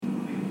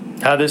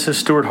Hi, this is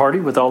Stuart Hardy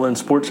with All In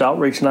Sports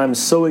Outreach, and I'm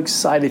so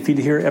excited for you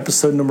to hear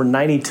episode number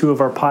 92 of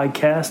our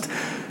podcast.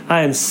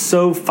 I am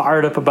so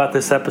fired up about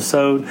this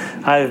episode.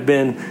 I have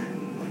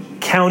been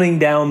counting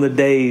down the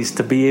days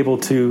to be able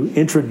to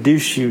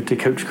introduce you to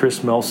Coach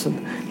Chris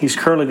Melson. He's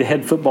currently the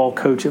head football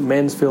coach at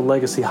Mansfield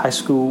Legacy High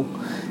School,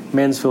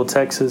 Mansfield,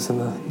 Texas, in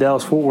the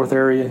Dallas-Fort Worth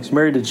area. He's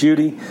married to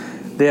Judy.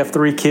 They have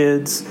 3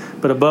 kids,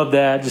 but above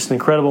that, just an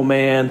incredible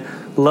man,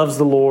 loves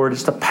the Lord,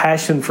 just a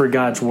passion for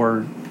God's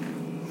Word.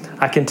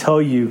 I can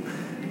tell you,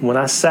 when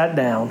I sat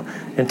down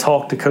and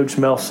talked to Coach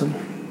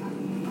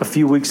Melson a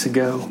few weeks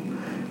ago,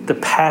 the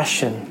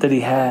passion that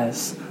he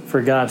has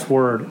for God's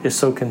Word is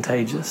so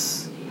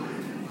contagious.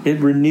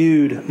 It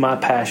renewed my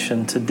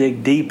passion to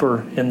dig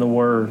deeper in the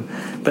Word.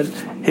 But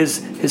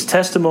his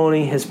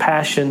testimony, his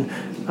passion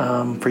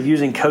for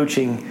using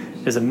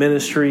coaching as a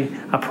ministry,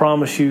 I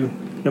promise you,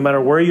 no matter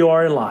where you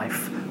are in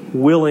life,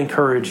 will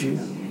encourage you.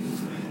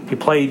 He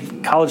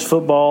played college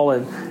football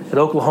at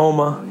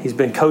Oklahoma. He's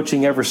been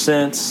coaching ever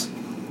since.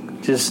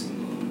 Just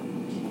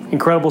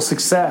incredible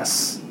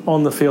success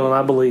on the field, and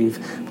I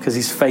believe because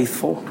he's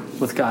faithful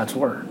with God's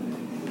Word.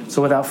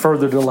 So without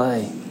further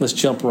delay, let's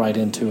jump right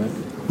into it.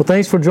 Well,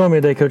 thanks for joining me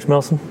today, Coach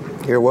Melson.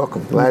 You're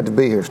welcome. Glad to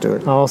be here,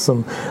 Stuart.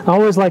 Awesome. I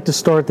always like to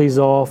start these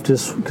off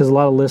just because a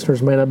lot of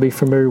listeners may not be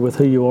familiar with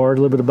who you are, a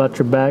little bit about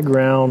your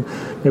background,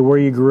 maybe where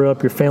you grew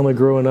up, your family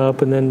growing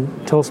up, and then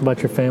tell us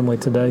about your family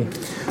today.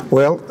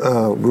 Well,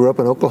 grew up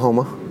in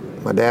Oklahoma.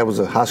 My dad was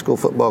a high school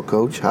football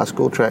coach, high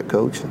school track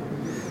coach.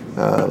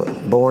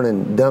 Born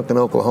in Duncan,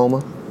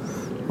 Oklahoma.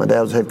 My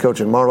dad was head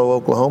coach in Marlow,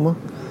 Oklahoma.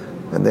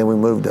 And then we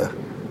moved to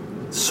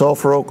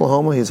Sulphur,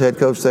 Oklahoma. He's head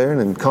coach there. And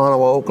then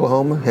Conawa,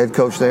 Oklahoma, head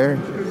coach there.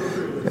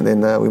 And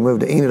then we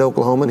moved to Enid,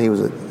 Oklahoma, and he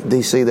was at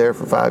DC there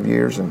for 5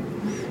 years. And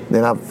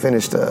then I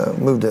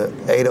moved to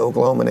Ada,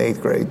 Oklahoma in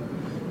 8th grade,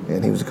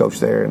 and he was a coach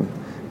there, and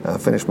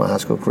finished my high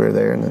school career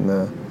there. And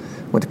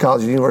then went to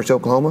college at the University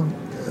of Oklahoma.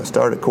 I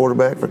started at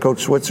quarterback for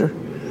Coach Switzer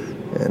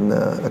in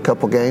a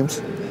couple games.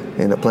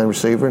 Ended up playing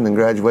receiver, and then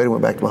graduated,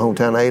 went back to my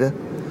hometown, Ada,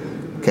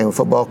 became a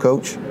football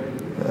coach.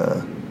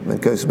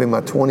 This will be my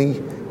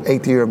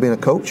 28th year of being a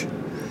coach.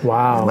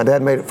 Wow. And my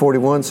dad made it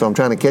 41, so I'm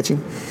trying to catch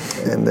him.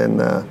 And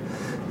then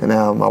and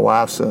now my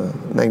wife's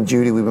named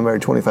Judy. We've been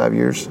married 25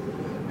 years.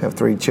 Have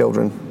 3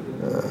 children.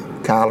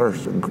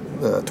 Kyler's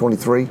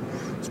 23.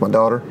 It's my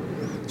daughter.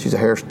 She's a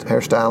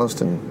hairstylist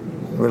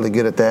and really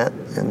good at that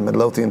in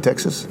Midlothian,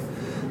 Texas.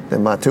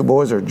 Then my 2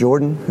 boys are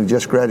Jordan, who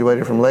just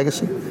graduated from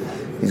Legacy.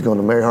 He's going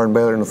to Mary Hardin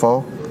Baylor in the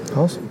fall.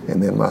 Awesome.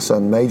 And then my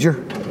son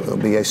Major will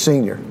be a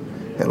senior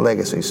at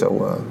Legacy.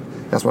 So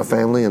that's my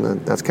family,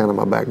 and that's kind of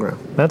my background.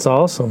 That's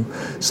awesome.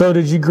 So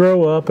did you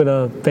grow up in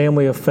a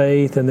family of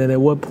faith, and then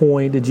at what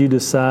point did you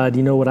decide,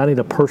 you know what, I need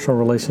a personal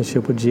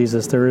relationship with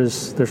Jesus?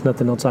 There's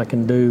nothing else I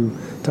can do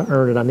to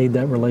earn it. I need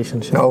that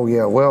relationship. Oh,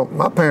 yeah. Well,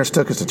 my parents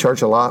took us to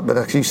church a lot, but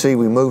as you see,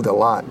 we moved a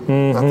lot.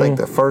 Mm-hmm. I think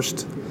the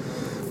first,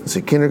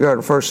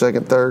 kindergarten, 1st,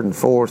 2nd, 3rd, and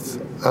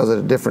 4th, I was at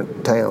a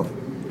different town.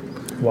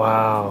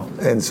 Wow.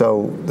 And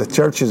so the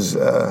churches,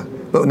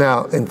 but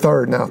now in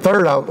third,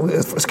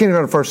 it's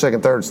kindergarten, 1st,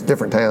 2nd, 3rd, it's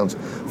different towns.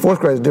 4th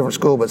grade is a different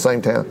school, but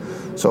same town.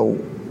 So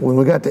when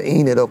we got to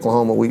Enid,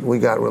 Oklahoma, we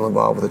got real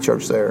involved with the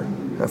church there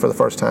for the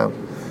first time.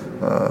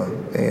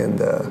 And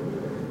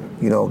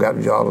got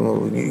involved in a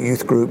little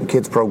youth group and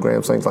kids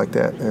programs, things like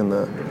that. And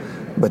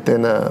but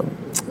then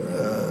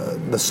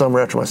the summer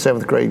after my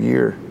 7th grade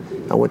year,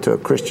 I went to a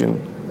Christian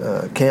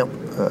camp,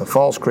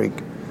 Falls Creek.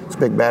 It's a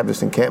big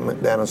Baptist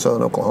encampment down in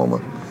southern Oklahoma.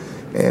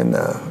 And,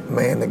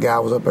 the guy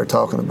was up there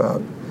talking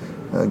about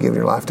giving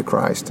your life to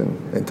Christ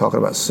and talking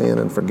about sin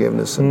and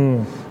forgiveness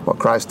and what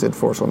Christ did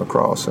for us on the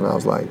cross. And I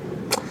was like,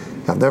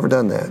 I've never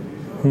done that.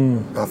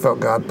 I felt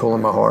God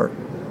pulling my heart,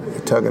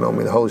 tugging on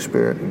me, the Holy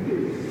Spirit.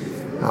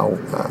 And I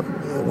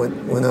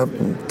went up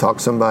and talked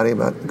to somebody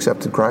about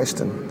accepting Christ.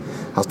 And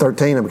I was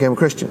 13, I became a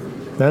Christian.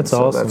 That's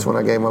awesome. That's when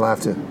I gave my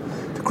life to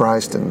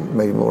Christ and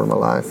made him Lord of my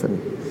life.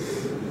 And,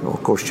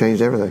 of course,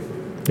 changed everything.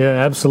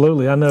 Yeah,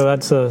 absolutely. I know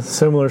that's a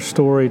similar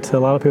story to a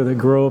lot of people that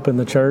grow up in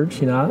the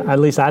church. At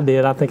least I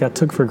did. I think I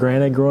took for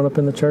granted growing up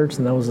in the church,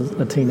 and I was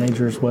a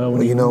teenager as well.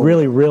 When you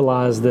really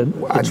realized that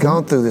I'd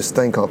gone through this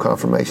thing called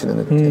confirmation in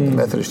the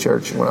Methodist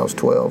Church when I was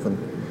 12,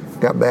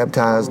 and got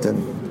baptized,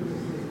 and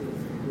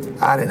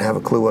I didn't have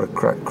a clue what a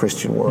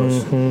Christian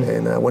was. Mm-hmm.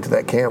 And I went to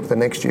that camp the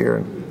next year,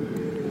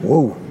 and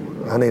whoa,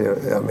 I need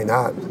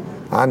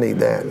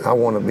that. I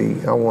want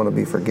to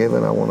be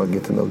forgiven. I want to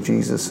get to know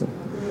Jesus.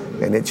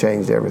 And it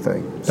changed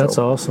everything. That's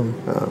awesome.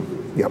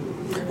 Yep.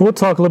 We'll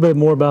talk a little bit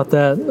more about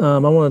that. I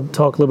want to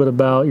talk a little bit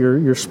about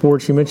your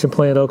sports. You mentioned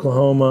playing at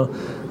Oklahoma.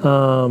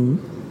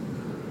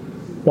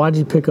 Why'd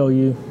you pick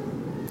OU?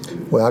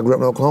 Well, I grew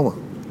up in Oklahoma.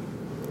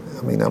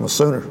 I'm a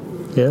Sooner.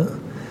 Yeah.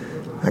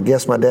 I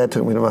guess my dad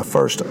took me to my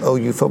first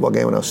OU football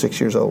game when I was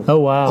 6 years old. Oh,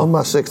 wow. On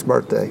my 6th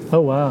birthday.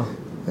 Oh, wow.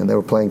 And they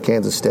were playing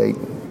Kansas State.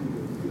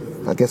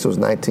 I guess it was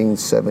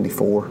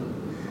 1974.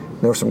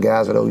 There were some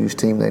guys at OU's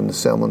team named the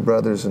Selman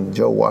brothers and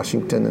Joe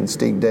Washington and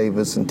Steve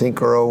Davis and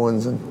Tinker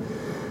Owens. And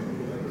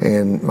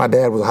And my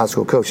dad was a high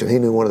school coach, and he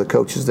knew one of the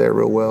coaches there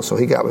real well, so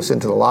he got us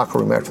into the locker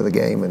room after the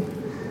game, and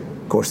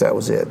of course that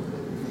was it.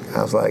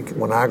 I was like,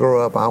 when I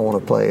grow up, I want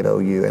to play at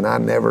OU, and I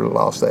never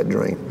lost that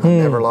dream. I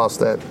never lost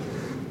that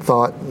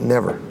thought,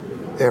 never,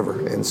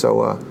 ever. And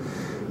so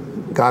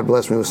God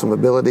blessed me with some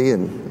ability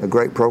and a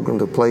great program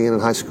to play in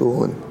high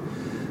school, and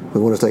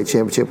we won a state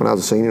championship when I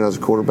was a senior, and I was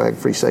a quarterback,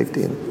 free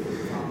safety,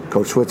 and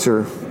Coach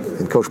Switzer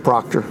and Coach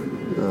Proctor,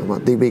 my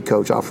DB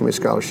coach, offered me a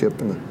scholarship,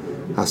 and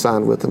I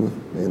signed with them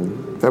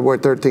in February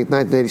 13th,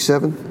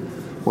 1987,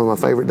 one of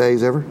my favorite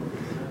days ever,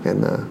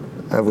 and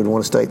I would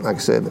won a state, like I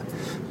said.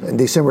 And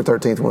December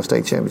 13th, won a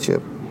state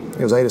championship.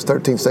 It was Ada's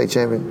 13th state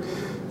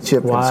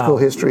championship in school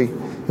history.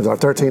 It was our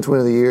 13th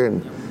win of the year,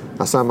 and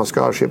I signed my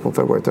scholarship on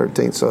February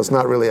 13th. So it's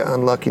not really an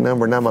unlucky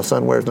number. Now my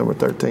son wears number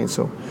 13.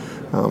 So,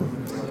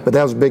 but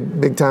that was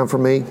big time for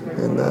me.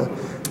 And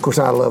of course,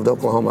 I loved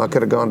Oklahoma. I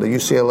could have gone to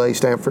UCLA,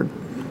 Stanford,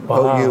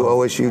 OU,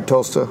 OSU,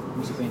 Tulsa.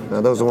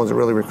 Those are the ones that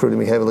really recruited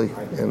me heavily.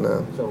 And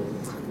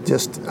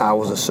I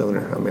was a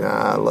Sooner. I mean,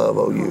 I love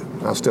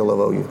OU. I still love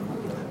OU.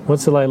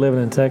 What's it like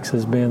living in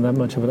Texas, being that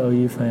much of an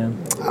OU fan?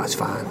 Oh, it's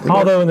fine.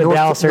 Although in the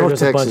Dallas area,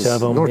 there's a bunch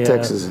of them. North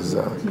Texas is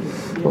a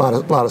lot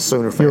of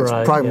Sooner fans.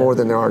 Right, probably more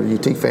than there are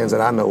UT fans that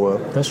I know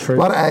of. That's true. A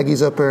lot of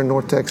Aggies up there in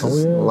North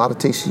Texas. Oh, yeah. A lot of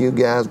TCU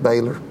guys,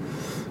 Baylor.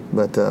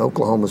 But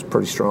Oklahoma's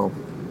pretty strong.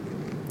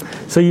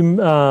 So you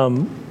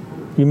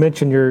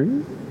mentioned you're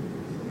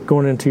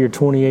going into your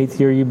 28th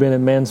year. You've been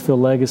at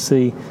Mansfield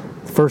Legacy,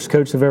 first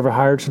coach they've ever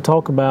hired. So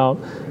talk about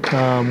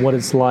what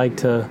it's like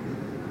to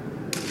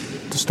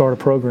start a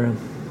program.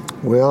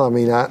 Well, I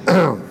mean,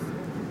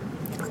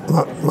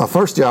 my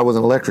first job was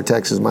in Electra,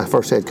 Texas, my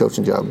first head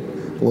coaching job.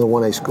 A little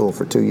 1A school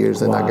for 2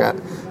 years. Then I got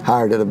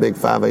hired at a big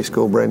 5A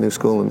school, brand new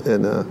school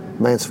in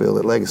Mansfield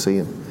at Legacy.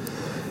 And,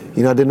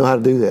 I didn't know how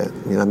to do that.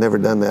 I'd never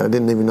done that. I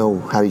didn't even know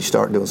how you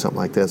start doing something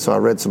like that. So I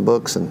read some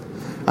books, and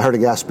I heard a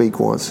guy speak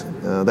once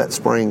that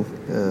spring,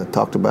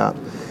 talked about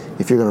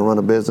if you're going to run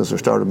a business or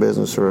start a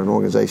business or an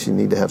organization,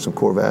 you need to have some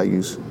core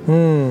values.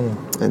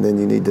 And then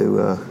you need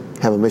to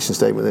have a mission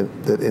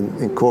statement that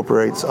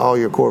incorporates all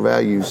your core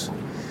values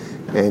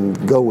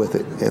and go with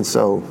it. And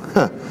so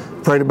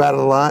prayed about it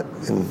a lot,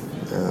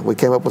 and we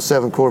came up with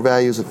 7 core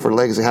values for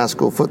Legacy High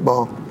School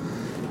football,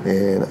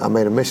 and I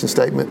made a mission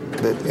statement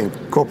that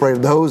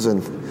incorporated those,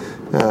 and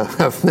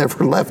I've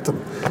never left them,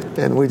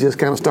 and we just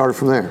kind of started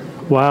from there.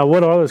 Wow,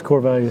 what are those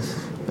core values?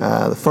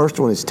 The first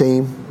one is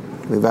team.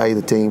 We value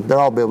the team. They're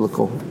all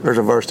biblical. There's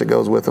a verse that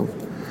goes with them.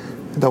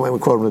 Don't make me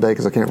quote them today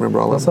because I can't remember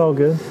all of them. That's all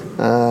good.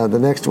 The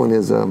next one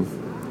is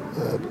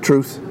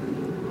truth.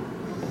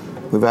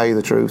 We value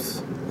the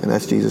truth, and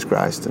that's Jesus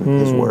Christ and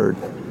His Word,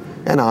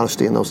 and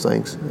honesty and those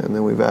things. And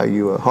then we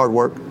value hard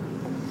work.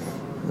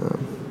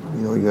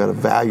 You got to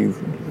value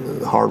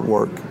hard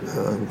work.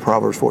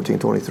 Proverbs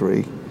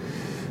 14:23.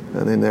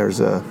 And then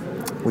there's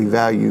we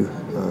value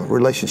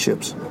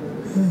relationships.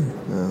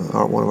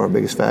 One of our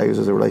biggest values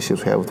is the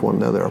relationships we have with one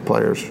another, our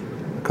players,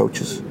 our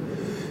coaches.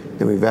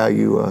 Then we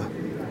value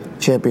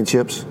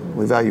championships.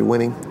 We value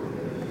winning.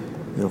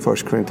 1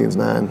 Corinthians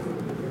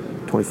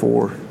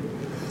 9:24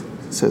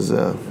 says,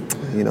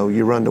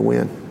 you run to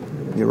win.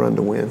 You run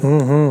to win.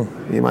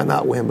 Mm-hmm. You might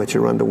not win, but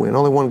you run to win.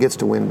 Only one gets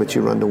to win, but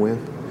you run to win.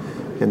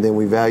 And then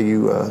we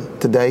value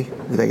today.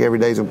 We think every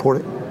day is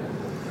important.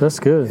 That's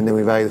good. And then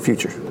we value the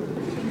future.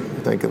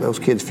 I think those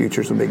kids'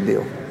 future is a big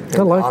deal. And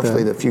I like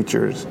obviously that. The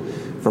future is,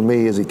 for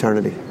me, is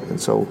eternity. And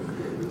so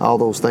all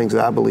those things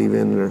that I believe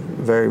in are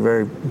very,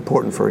 very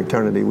important for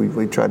eternity.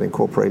 We try to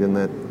incorporate in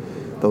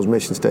those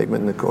mission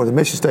statement. Or the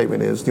mission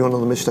statement is, do you want to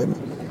know the mission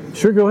statement?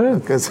 Sure, go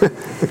ahead. Because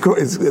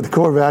the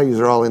core values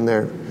are all in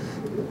there.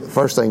 The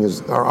first thing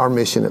is our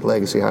mission at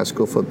Legacy High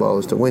School football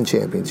is to win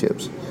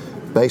championships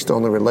based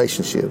on the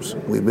relationships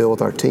we build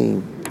with our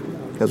team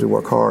as we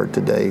work hard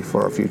today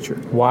for our future.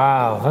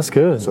 Wow, that's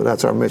good. So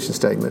that's our mission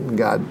statement.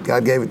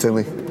 God gave it to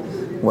me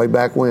way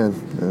back when.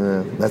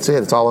 That's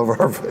it. It's all over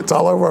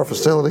our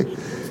facility.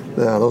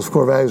 Those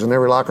core values in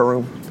every locker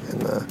room,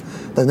 and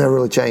they've never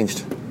really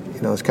changed.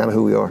 It's kind of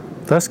who we are.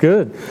 That's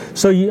good.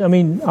 So,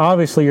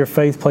 obviously your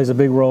faith plays a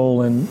big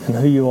role in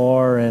who you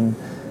are and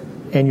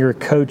your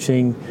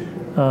coaching.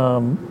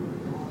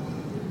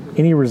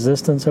 Any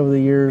resistance over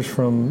the years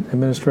from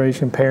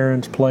administration,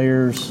 parents,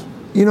 players?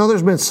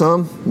 There's been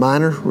some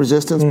minor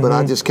resistance, but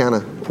I just kind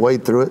of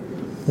wade through it.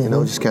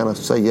 Just kind of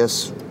say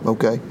yes,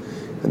 okay,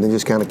 and then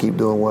just kind of keep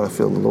doing what I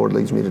feel the Lord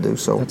leads me to do.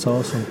 So that's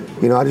awesome.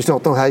 I just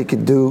don't know how you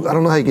could do. I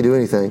don't know how you could do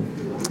anything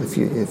if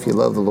you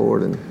love the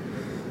Lord and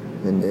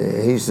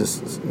He's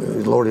just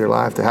the Lord of your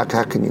life. How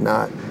can you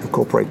not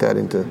incorporate that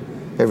into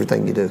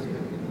everything you do?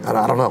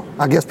 I don't know.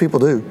 I guess people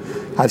do.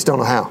 I just don't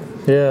know how.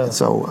 Yeah. And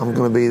so I'm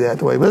going to be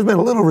that way. But there's been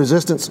a little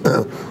resistance,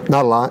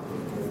 not a lot,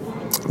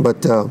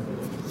 but for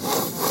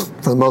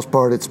the most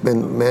part, it's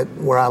been met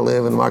where I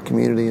live in my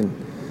community and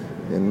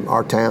in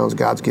our towns.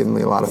 God's given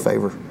me a lot of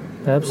favor.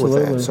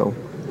 Absolutely. With that. So.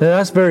 Yeah,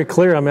 that's very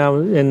clear. I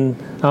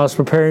was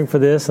preparing for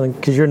this, and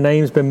because your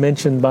name's been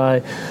mentioned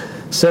by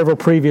several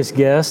previous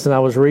guests, and I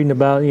was reading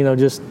about,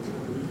 just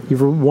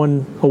you've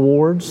won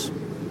awards,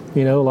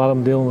 You know, a lot of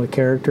them dealing with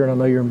character, and I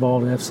know you're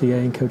involved in FCA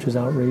and coaches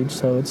outreach,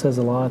 so it says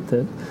a lot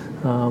that,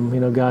 you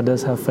know, God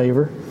does have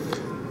favor.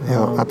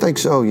 Yeah, I think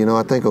so. You know,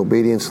 I think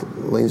obedience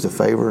leads to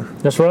favor.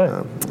 That's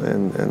right.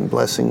 And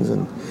blessings,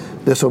 and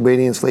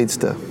disobedience leads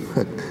to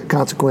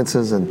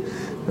consequences. And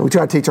we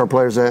try to teach our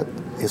players that.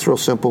 It's real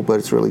simple, but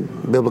it's really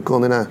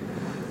biblical. And then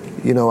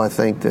I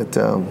think that,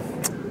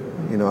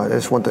 you know, I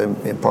just want to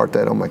impart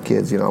that on my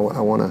kids. You know, I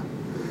want to,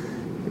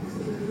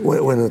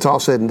 when it's all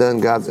said and done,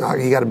 you got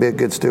to be a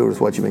good steward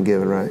with what you've been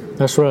given, right?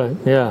 That's right.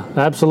 Yeah,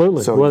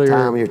 absolutely. So your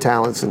time and your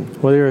talents, and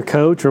whether you're a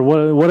coach or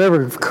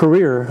whatever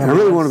career. I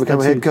really want to become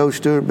a head coach,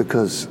 Stuart,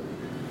 because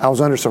I was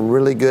under some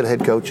really good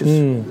head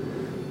coaches,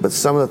 but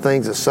some of the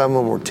things that some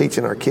of them were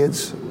teaching our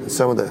kids,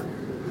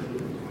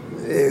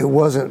 it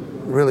wasn't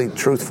really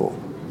truthful,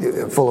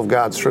 full of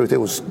God's truth. It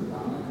was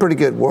pretty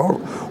good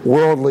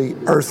worldly,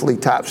 earthly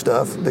type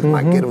stuff that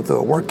might get them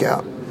through a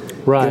workout,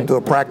 right, get them through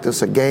a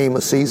practice, a game,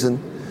 a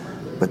season,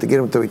 but to get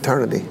them through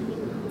eternity.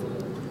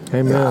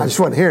 Amen. You know, I just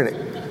wasn't hearing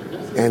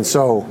it. And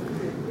so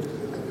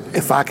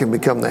if I can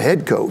become the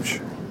head coach,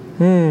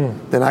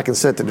 then I can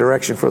set the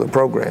direction for the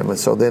program. And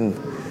so then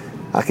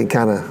I can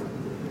kind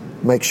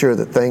of make sure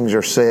that things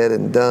are said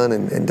and done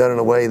and done in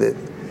a way that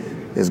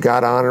is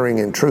God-honoring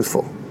and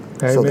truthful.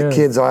 Amen. So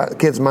the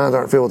kids' minds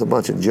aren't filled with a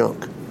bunch of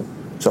junk.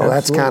 So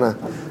that's kind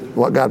of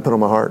what God put on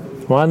my heart.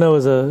 Well, I know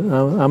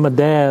I'm a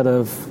dad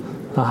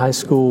of a high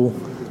school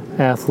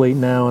athlete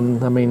now,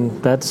 and I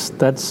mean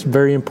that's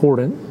very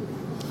important.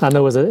 I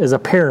know as a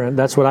parent,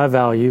 that's what I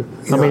value.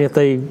 I mean, if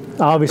they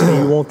obviously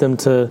you want them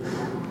to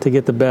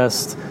get the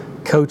best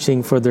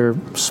coaching for their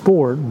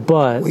sport,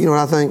 but you know what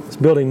I think? It's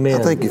building men.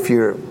 I think if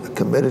you're a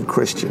committed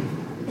Christian,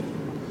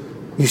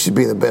 you should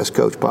be the best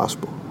coach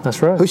possible.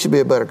 That's right. Who should be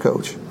a better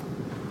coach?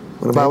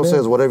 When the Bible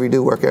says, whatever you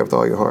do, work out with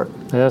all your heart.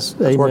 That's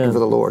working for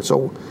the Lord.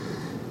 So,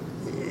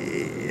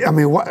 I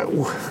mean,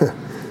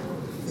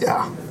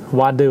 yeah.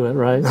 Why do it,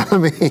 right? I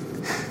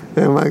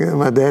mean,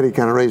 my daddy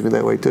kind of raised me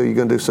that way, too. You're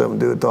going to do something,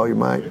 do it with all your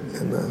might.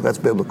 And that's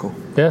biblical.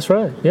 That's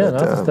right. Yeah,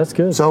 that's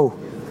good. So,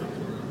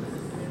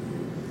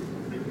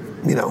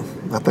 you know,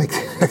 I think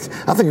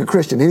a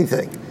Christian,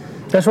 anything.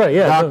 That's right,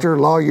 yeah. Doctor,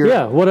 lawyer.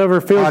 Yeah,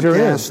 whatever field you're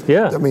in.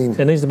 Yeah, I mean,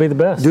 it needs to be the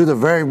best. Do the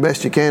very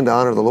best you can to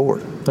honor the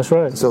Lord. That's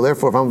right. So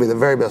therefore, if I'm going to be the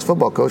very best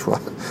football coach,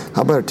 well,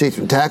 I better teach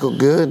them tackle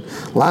good,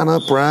 line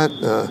up right,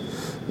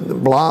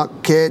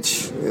 block,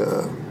 catch,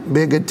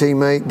 be a good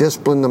teammate,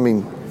 discipline. I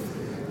mean,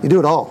 you do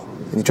it all.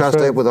 And you try to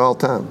stay up with it all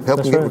the time.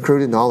 Help them get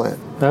recruited and all that.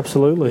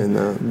 Absolutely.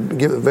 And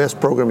give the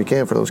best program you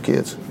can for those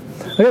kids.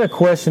 I got a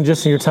question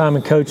just in your time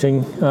in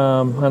coaching.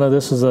 I know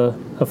this is a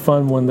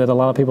fun one that a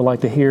lot of people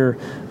like to hear.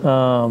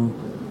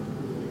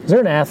 Is there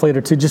an athlete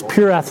or two, just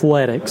pure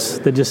athletics,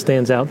 that just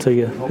stands out to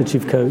you that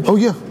you've coached? Oh,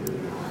 yeah.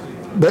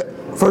 That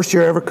first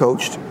year I ever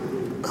coached,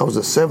 I was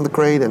a 7th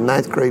grade and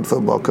 9th grade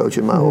football coach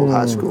in my old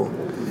high school.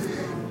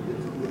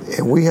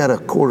 And we had a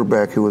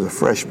quarterback who was a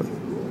freshman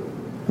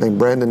named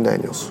Brandon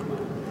Daniels.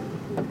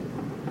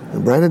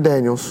 And Brandon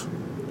Daniels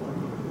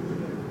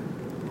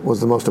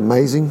was the most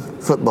amazing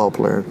football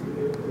player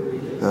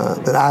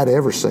that I had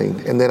ever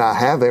seen and that I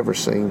have ever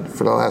seen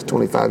for the last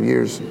 25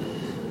 years.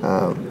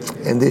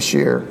 And this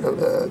year,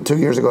 2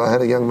 years ago, I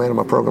had a young man in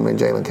my program named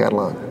Jalen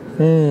Catalan.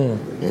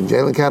 And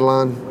Jalen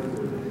Catalan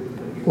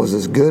was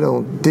as good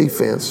on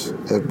defense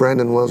as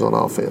Brandon was on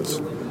offense.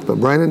 But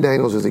Brandon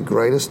Daniels is the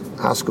greatest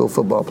high school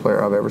football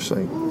player I've ever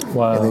seen.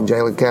 Wow. And then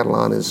Jalen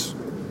Catalan is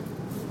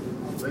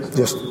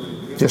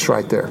just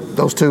right there.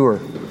 Those two are,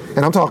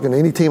 and I'm talking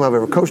any team I've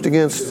ever coached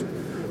against,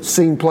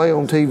 seen play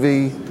on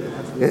TV.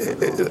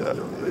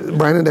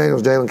 Brandon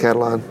Daniels, Jalen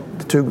Catalan,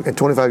 the two at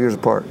 25 years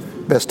apart,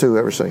 best two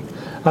ever seen.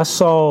 I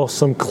saw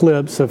some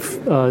clips of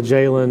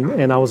Jalen,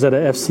 and I was at a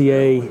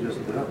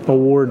FCA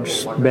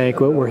awards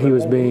banquet where he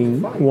was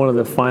being one of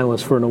the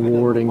finalists for an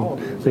award, and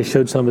they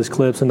showed some of his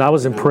clips, and I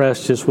was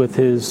impressed just with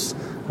his,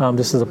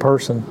 just as a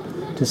person,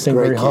 just seemed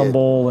very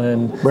humble.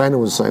 And Brandon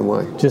was the same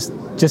way.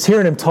 Just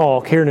hearing him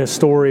talk, hearing his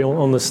story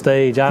on the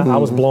stage, I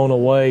was blown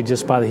away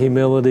just by the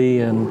humility,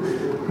 and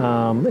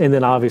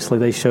then obviously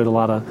they showed a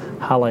lot of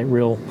highlight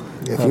reel.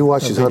 If you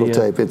watch his huddle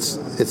tape, it's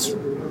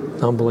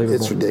unbelievable.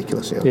 It's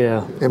ridiculous.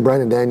 Yeah. And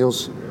Brandon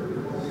Daniels,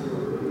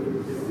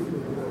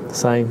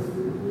 same.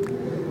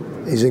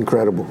 He's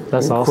incredible.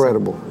 That's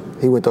incredible.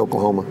 Awesome. He went to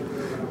Oklahoma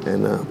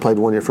and played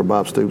 1 year for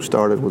Bob Stoops.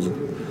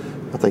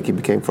 I think he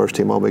became first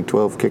team All Big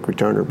 12 kick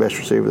returner, best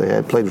receiver they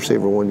had. Played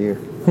receiver 1 year.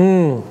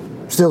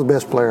 Still the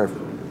best player.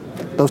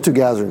 Those two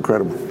guys are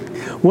incredible.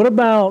 What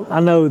about, I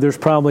know there's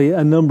probably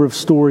a number of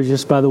stories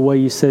just by the way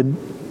you said,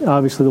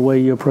 obviously the way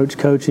you approach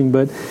coaching,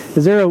 but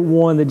is there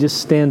one that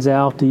just stands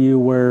out to you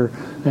where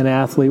an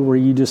athlete where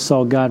you just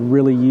saw God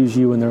really use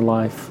you in their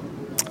life?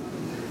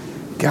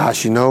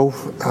 Gosh, I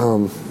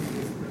don't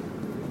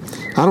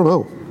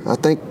know. I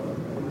think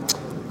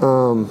a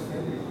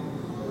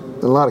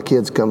lot of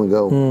kids come and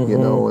go,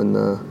 and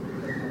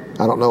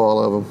I don't know all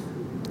of them.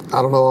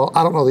 I don't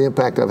know the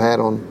impact I've had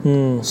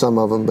on some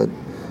of them, but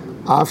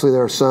obviously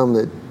there are some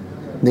that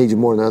need you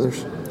more than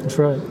others. That's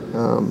right.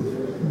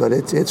 But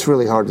it's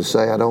really hard to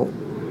say.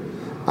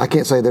 I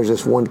can't say there's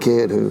this one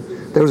kid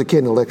there was a kid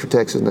in Electra,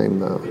 Texas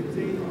named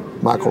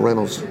Michael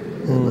Reynolds.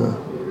 And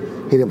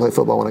he didn't play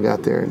football when I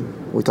got there,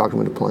 and we talked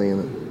him into playing.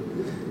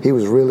 And he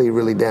was really,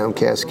 really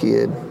downcast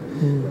kid.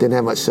 Didn't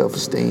have much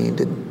self-esteem.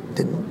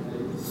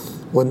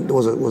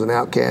 Was an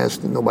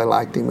outcast, and nobody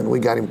liked him. And we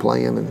got him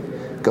playing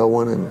and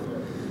going,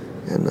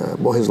 and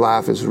boy, his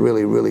life is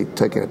really, really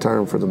taking a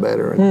turn for the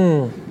better.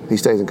 And he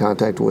stays in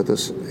contact with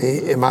us.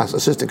 And my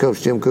assistant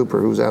coach Jim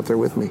Cooper, who was out there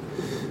with me,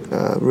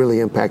 really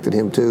impacted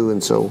him too.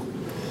 And so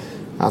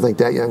I think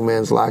that young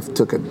man's life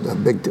took a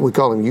big. We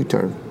call him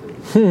U-turn.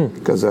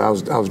 Because I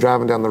was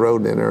driving down the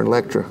road there in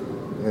Electra,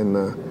 and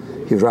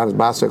he was riding his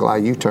bicycle. I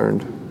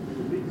U-turned.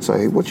 I say,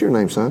 hey, what's your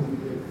name, son?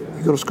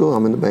 You go to school?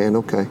 I'm in the band.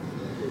 Okay.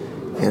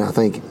 And I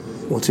think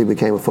once he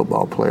became a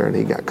football player and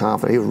he got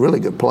confident, he was a really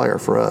good player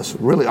for us.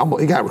 Really,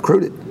 he got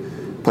recruited.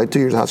 Played 2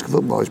 years of high school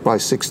football. He's probably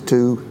 6'2",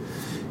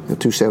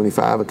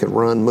 275, and could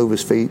run, move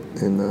his feet.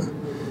 And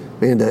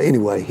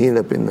anyway, he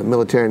ended up in the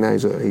military. Now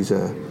he's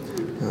a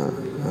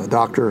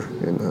doctor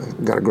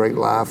and got a great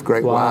life,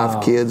 great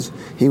wife, kids.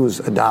 He was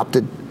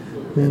adopted,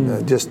 and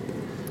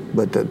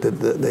but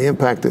the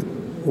impact that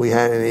we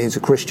had, and he's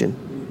a Christian.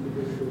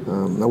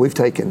 Now we've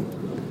taken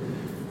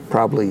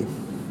probably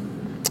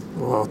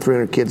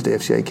 300 kids to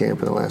FCA camp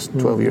in the last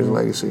 12 years of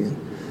Legacy. And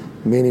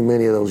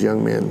many of those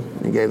young men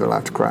gave their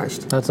life to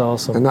Christ. That's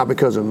awesome. And not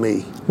because of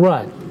me,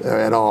 right,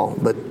 at all,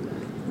 but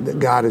that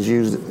God has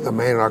used a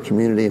man in our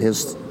community and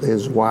his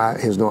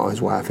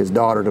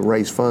daughter to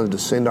raise funds to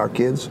send our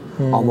kids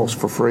almost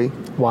for free.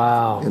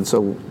 Wow. And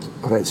so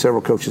I've had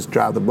several coaches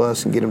drive the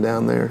bus and get them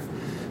down there.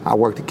 I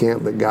work the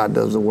camp, but God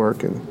does the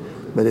work.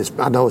 But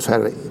I know it's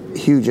had a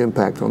huge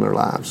impact on their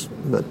lives.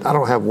 But I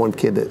don't have one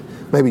kid that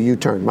maybe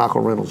U-turn,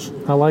 Michael Reynolds.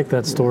 I like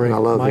that story. I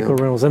love Michael him.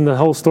 Reynolds. And the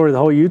whole story, the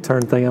whole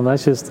U-turn thing,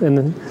 that's just, and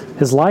then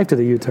his life to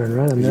the U-turn,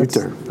 right?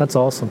 U-turn. That's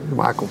awesome.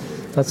 Michael.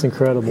 That's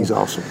incredible. He's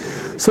awesome.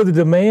 So the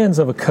demands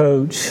of a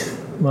coach,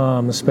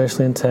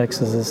 especially in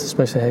Texas,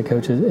 especially head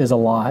coach, is a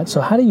lot.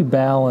 So how do you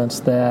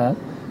balance that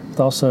with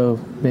also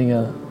being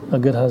a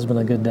good husband,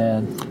 a good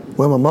dad?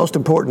 Well, my most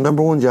important,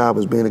 number one job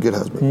is being a good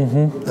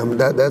husband. I mean,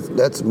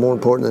 that's more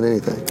important than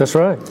anything. That's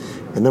right.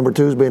 And number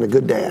two is being a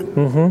good dad,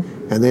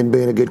 and then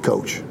being a good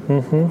coach.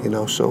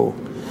 So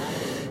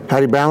how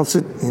do you balance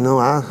it?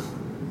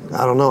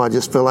 I don't know. I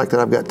just feel like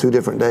that I've got 2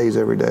 different days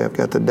every day. I've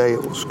got the day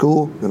at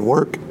school and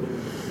work.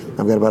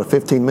 I've got about a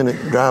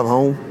 15-minute drive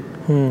home.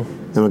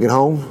 Then I get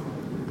home,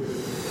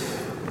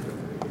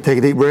 take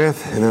a deep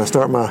breath, and then I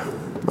start my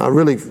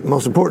really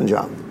most important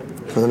job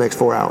for the next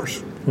 4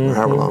 hours or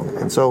however long.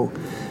 And so,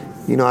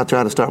 I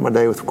try to start my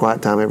day with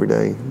quiet time every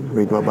day,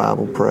 read my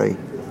Bible, pray,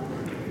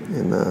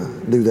 and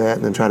do that,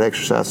 and then try to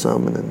exercise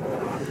some, and then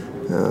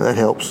that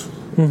helps.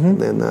 And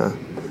then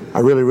I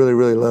really, really,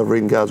 really love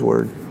reading God's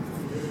Word,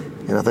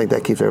 and I think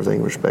that keeps everything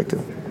in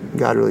perspective.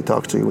 God really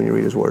talks to you when you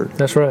read His Word.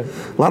 That's right.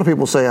 A lot of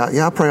people say,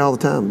 I pray all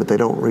the time, but they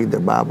don't read their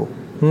Bible.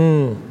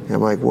 And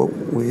I'm like, well,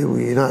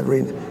 you're not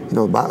reading.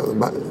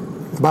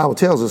 The Bible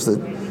tells us that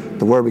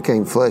the Word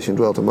became flesh and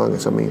dwelt among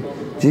us. I mean,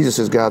 Jesus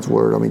is God's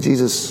Word. I mean,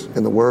 Jesus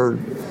and the Word,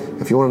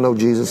 if you want to know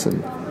Jesus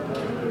and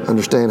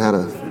understand how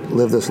to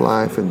live this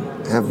life and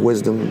have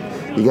wisdom,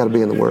 you got to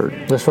be in the Word.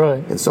 That's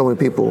right. And so many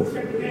people,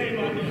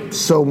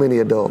 so many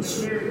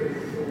adults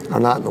are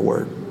not in the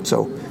Word.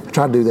 So I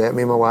try to do that.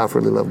 Me and my wife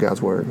really love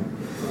God's Word.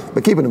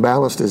 But keeping it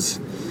balanced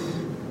is,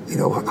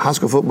 high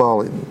school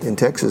football in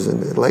Texas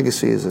and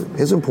Legacy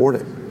is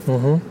important.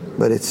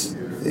 But it's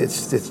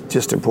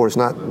just important. It's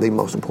not the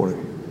most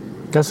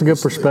important. That's a good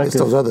perspective. It's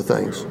those other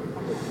things.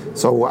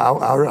 So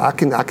I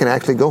can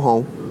actually go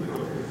home,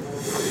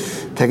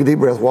 take a deep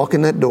breath, walk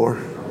in that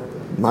door,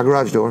 my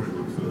garage door,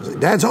 say,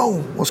 Dad's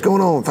home. What's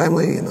going on,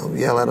 family?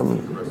 Yell at them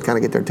and kind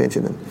of get their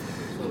attention. And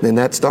then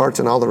that starts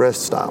and all the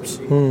rest stops.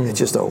 It's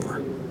just over.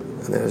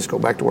 And then I just go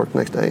back to work the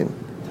next day. And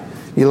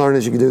you learn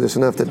as you do this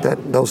enough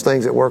that those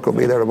things at work will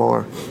be there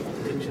tomorrow.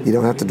 You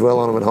don't have to dwell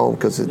on them at home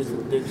because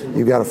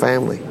you've got a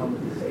family.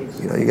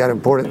 You got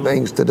important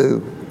things to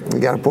do. You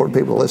got important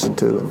people to listen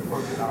to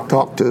and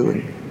talk to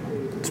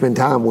and spend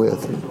time with.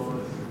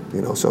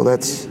 So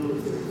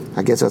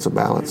I guess that's a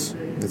balance.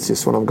 It's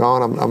just when I'm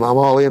gone, I'm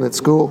all in at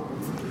school,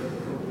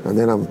 and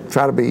then I'm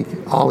trying to be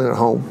all in at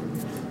home,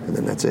 and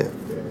then that's it.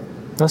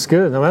 That's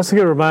good. That's a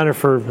good reminder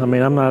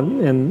I'm not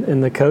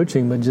in the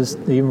coaching, but just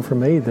even for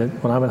me, that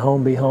when I'm at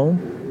home, be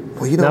home.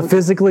 Well, not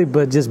physically,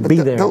 but just be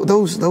there.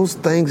 Those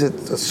things at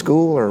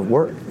school or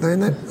work,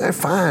 they're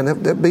fine.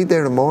 They'll be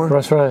there tomorrow.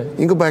 That's right. You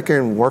can go back there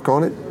and work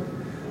on it.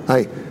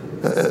 Hey,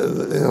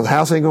 the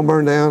house ain't going to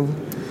burn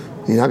down.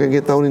 You're not going to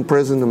get thrown in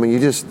prison. I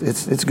mean,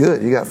 it's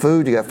good. You got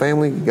food, you got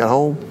family, you got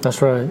home.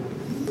 That's right.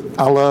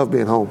 I love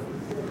being home.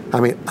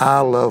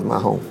 I love my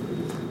home.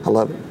 I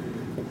love it.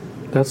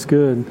 That's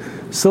good.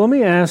 So let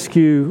me ask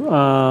you,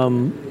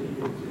 I'm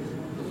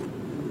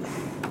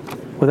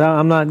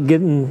not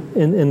getting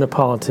in the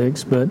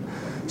politics, but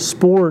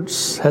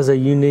sports has a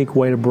unique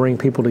way to bring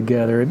people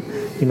together.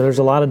 There's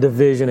a lot of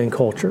division in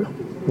culture,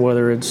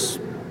 whether it's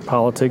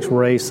politics,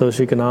 race,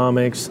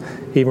 socioeconomics,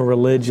 even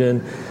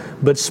religion.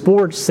 But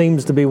sports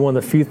seems to be one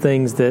of the few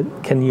things that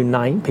can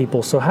unite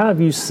people. So how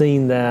have you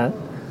seen that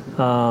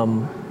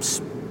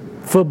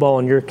football,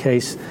 in your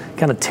case,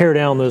 kind of tear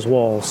down those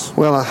walls?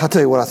 Well, I'll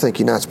tell you what I think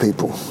unites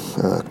people.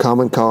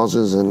 Common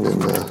causes and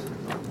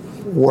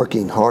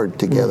working hard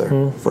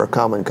together for a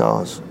common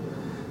cause.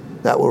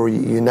 That will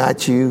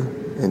unite you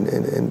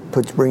and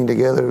bring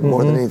together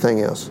more than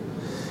anything else.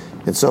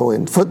 And so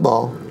in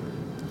football,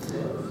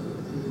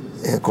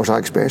 and of course I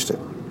experienced it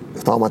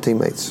with all my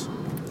teammates.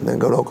 And then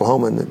go to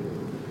Oklahoma, and the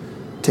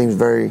team's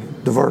very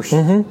diverse.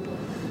 And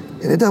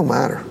it don't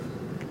matter.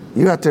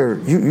 You out there,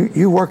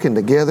 you working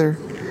together,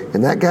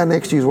 and that guy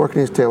next to you is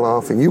working his tail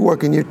off, and you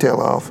working your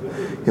tail off,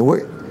 and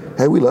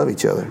we love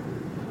each other.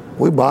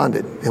 We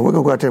bonded, and we're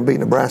going to go out there and beat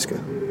Nebraska.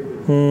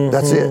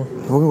 That's it.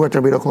 We're going to go out there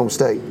and beat Oklahoma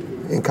State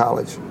in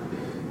college.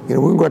 You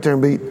know, we're going to go out there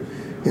and beat,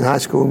 in high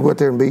school, we're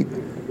going to go out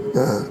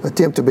there and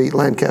attempt to beat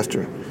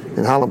Lancaster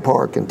and Highland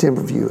Park and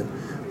Timberview.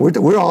 And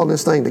we're all in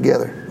this thing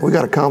together. We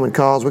got a common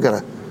cause. We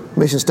got a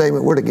mission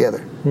statement. We're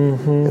together.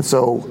 And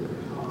so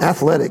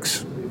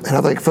athletics, and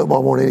I think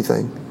football more than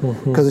anything,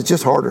 because it's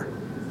just harder.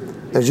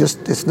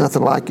 It's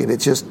nothing like it.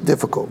 It's just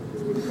difficult.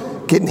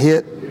 Getting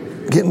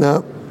hit, getting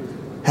up,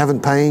 having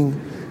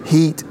pain,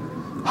 heat,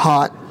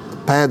 hot,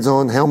 pads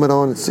on, helmet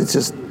on. It's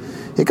just,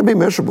 it can be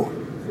miserable.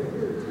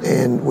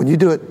 And when you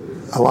do it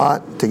a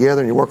lot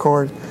together and you work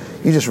hard,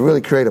 you just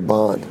really create a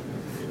bond.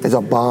 It's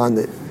a bond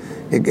that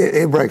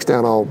it breaks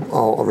down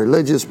all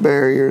religious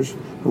barriers,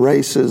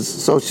 races,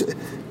 social.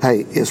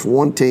 Hey, it's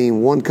one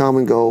team, one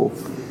common goal,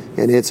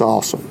 and it's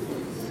awesome.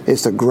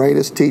 It's the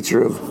greatest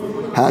teacher of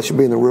how it should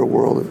be in the real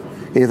world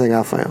than anything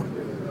I found.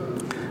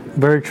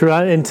 Very true.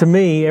 And to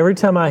me, every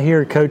time I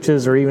hear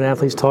coaches or even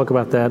athletes talk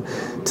about that,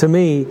 to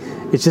me,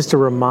 it's just a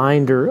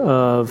reminder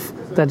of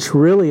that's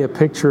really a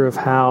picture of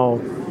how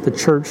the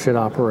church should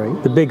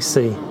operate, the big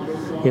C.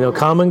 You know,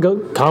 common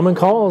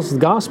cause, the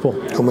gospel.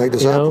 Go make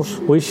disciples. You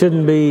know, we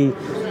shouldn't be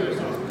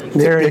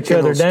tearing each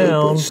other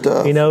down.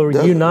 You know,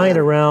 unite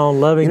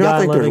around loving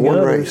God and loving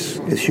others. I think there's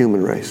one race. It's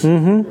human race.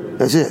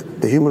 That's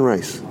it, the human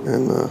race.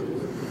 And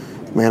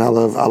man, I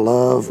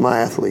love my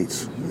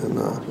athletes, and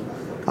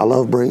I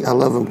love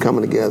them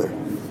coming together.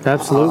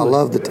 Absolutely. I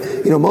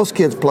love most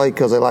kids play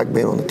because they like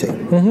being on the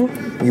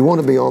team. You want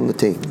to be on the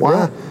team.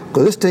 Why?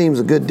 Because this team's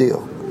a good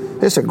deal.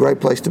 It's a great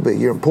place to be.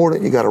 You're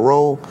important. You got a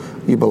role.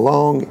 You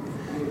belong.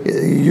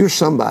 You're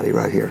somebody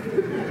right here.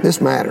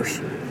 This matters.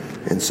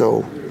 And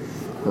so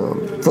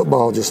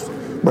football just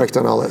breaks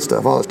down all that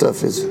stuff. All that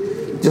stuff is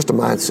just a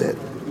mindset.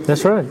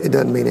 That's right. It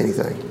doesn't mean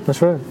anything.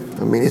 That's right.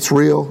 I mean, it's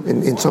real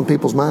in some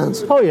people's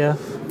minds. Oh, yeah.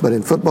 But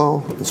in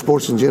football and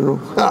sports in general,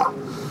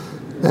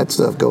 that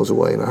stuff goes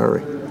away in a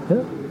hurry.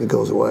 Yeah. It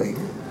goes away.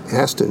 It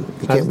has to.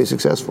 You can't be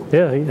successful.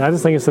 Yeah, I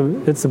just think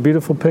it's a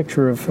beautiful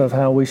picture of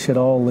how we should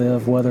all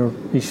live.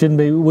 We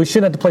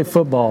shouldn't have to play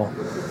football.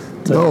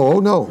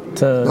 No.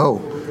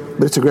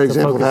 But it's a great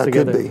example of how it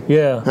could be.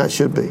 Yeah. How it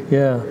should be.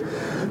 Yeah.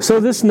 So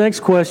this next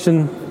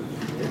question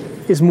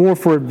is more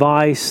for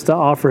advice to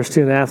offer a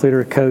student athlete or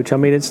a coach. I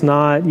mean, it's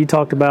not, you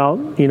talked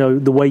about,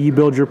 the way you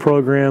build your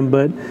program,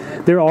 but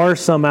there are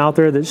some out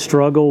there that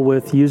struggle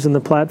with using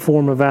the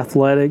platform of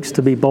athletics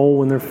to be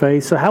bold in their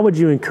faith. So how would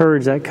you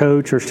encourage that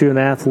coach or student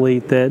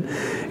athlete that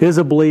is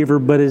a believer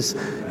but is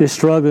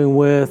struggling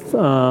with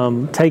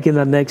taking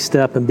the next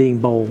step and being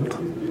bold?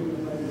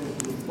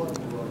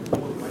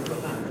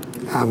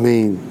 I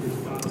mean,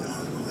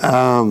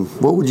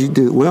 what would you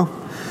do? Well,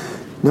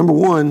 number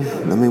one,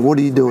 what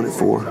are you doing it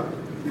for?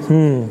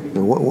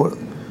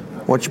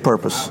 What's your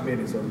purpose?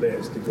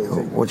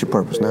 What's your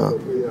purpose now?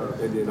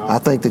 I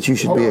think that you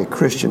should be a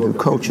Christian who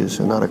coaches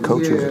and not a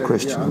coach who's a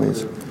Christian. I mean,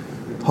 it's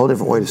a whole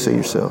different way to see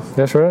yourself.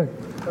 That's right.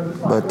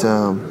 But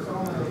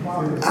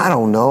I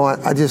don't know.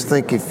 I just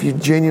think if you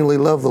genuinely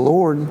love the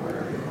Lord,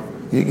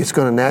 it's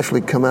going to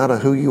naturally come out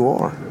of who you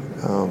are.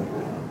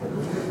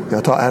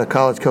 I had a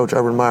college coach,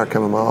 Urban Meyer,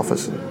 come in my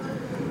office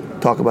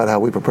and talk about how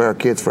we prepare our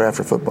kids for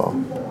after football.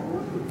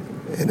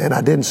 And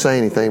I didn't say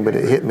anything, but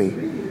it hit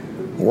me.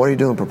 What are you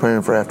doing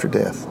preparing for after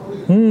death?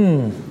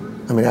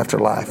 After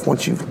life,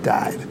 once you've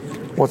died.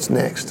 What's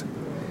next?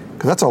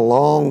 Because that's a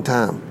long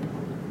time.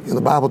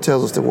 The Bible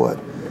tells us that what?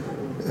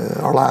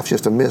 Our life's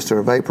just a mist or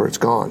a vapor. It's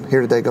gone.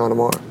 Here today, gone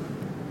tomorrow.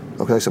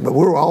 Okay, but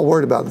we're all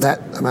worried about that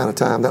amount of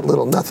time, that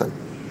little nothing,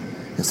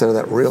 instead of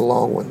that real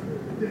long one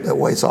that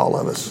weighs all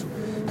of us.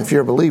 If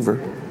you're a believer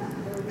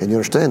and you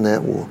understand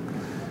that, well,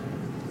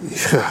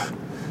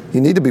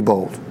 you need to be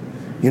bold.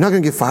 You're not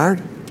going to get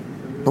fired.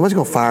 Nobody's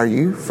going to fire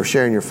you for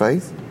sharing your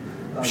faith.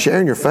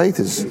 Sharing your faith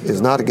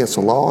is not against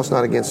the law. It's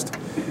not against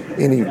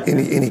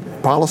any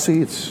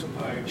policy. It's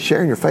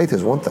sharing your faith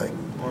is one thing.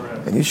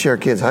 And you share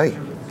kids, hey,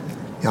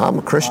 I'm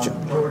a Christian.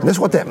 And that's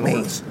what that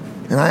means.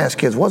 And I ask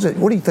kids, what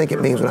do you think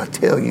it means when I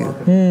tell you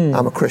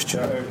I'm a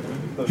Christian?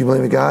 Do you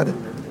believe in God?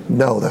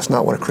 No, that's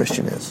not what a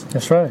Christian is.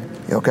 That's right.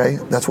 Okay?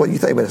 That's what you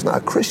think, but it's not.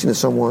 A Christian is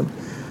someone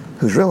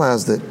who's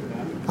realized that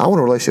I want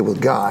a relationship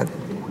with God,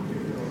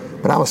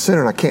 but I'm a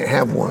sinner and I can't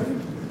have one.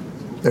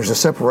 There's a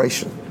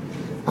separation.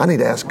 I need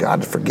to ask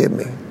God to forgive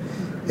me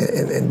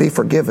and be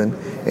forgiven.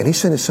 And he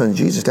sent his son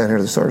Jesus down here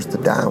to this earth to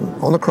die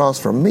on the cross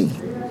for me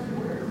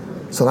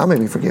so that I may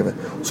be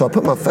forgiven. So I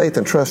put my faith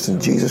and trust in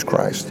Jesus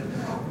Christ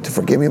to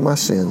forgive me of my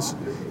sins,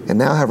 and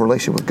now I have a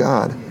relationship with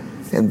God,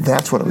 and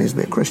that's what it means to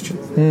be a Christian.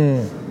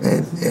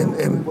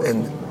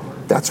 And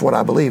that's what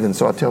I believe in.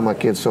 So I tell my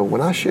kids, so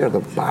when I share the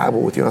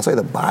Bible with you, and I say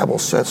the Bible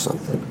says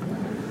something,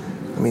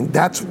 I mean,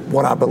 that's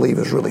what I believe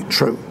is really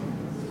true.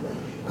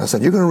 I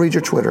said, you're going to read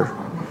your Twitter,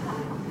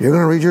 you're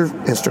going to read your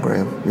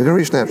Instagram, you're going to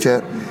read your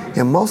Snapchat,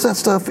 and most of that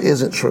stuff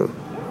isn't true.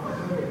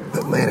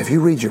 But man, if you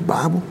read your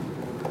Bible,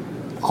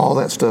 all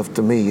that stuff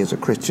to me as a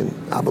Christian,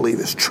 I believe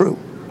is true.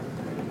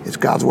 It's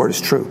God's word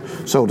is true.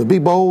 So to be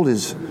bold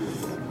is,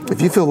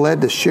 if you feel led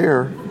to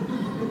share,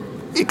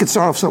 it could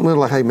start off something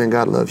little like, hey man,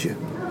 God loves you.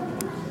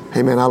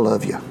 Hey man, I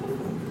love you.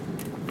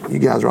 You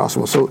guys are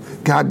awesome. So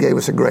God gave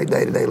us a great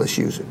day today. Let's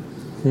use it.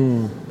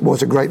 Boy,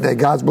 it's a great day.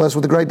 God's blessed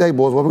with a great day,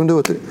 boys. What are we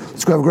going to do with it?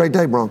 Let's go have a great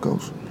day,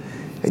 Broncos.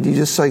 And you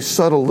just say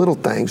subtle little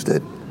things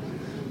that,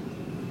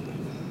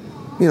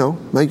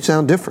 make you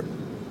sound different.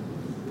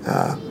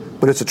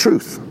 But it's the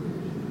truth.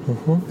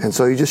 And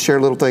so you just share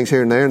little things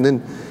here and there. And then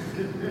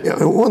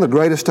one of the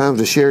greatest times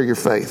to share your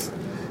faith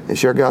and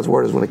share God's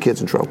word is when a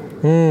kid's in trouble.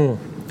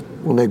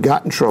 When they've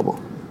got in trouble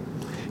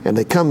and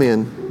they come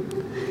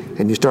in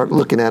and you start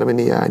looking at them in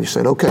the eye and you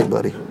say, okay,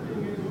 buddy.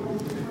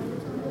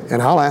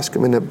 And I'll ask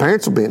them, and the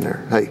parents will be in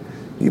there. Hey,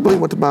 you believe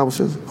what the Bible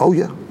says? Oh,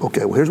 yeah.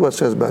 Okay, well, here's what it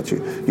says about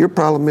you. Your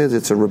problem is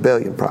it's a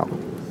rebellion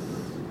problem.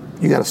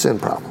 You got a sin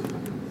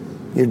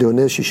problem. You're doing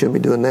this, you shouldn't be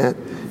doing that.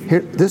 Here,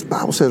 this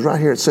Bible says right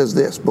here, it says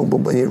this. Boom,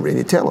 boom, boom, and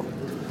you tell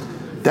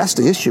them. That's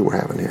the issue we're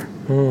having here.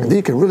 And then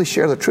you can really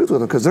share the truth with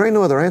them because there ain't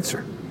no other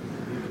answer.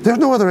 There's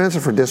no other answer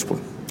for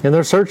discipline. And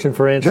they're searching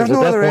for answers. At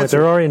that point,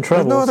 they're already in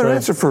trouble. There's no other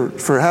answer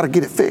for how to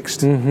get it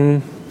fixed.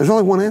 There's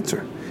only one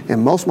answer.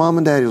 And most mom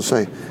and dad will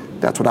say,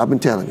 that's what I've been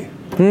telling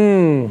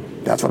you.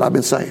 That's what I've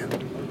been saying.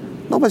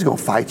 Nobody's going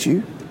to fight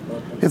you.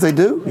 If they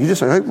do, you just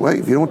say, hey, wait,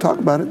 if you don't want to talk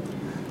about it,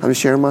 I'm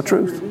just sharing my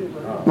truth.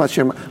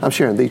 I'm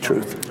sharing the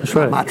truth. That's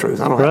right. My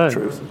truth. I don't have the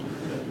truth.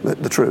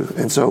 But the truth.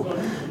 And so,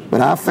 but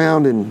I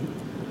found in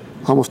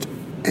almost,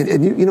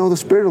 and the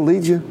Spirit will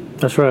lead you.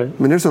 That's right. I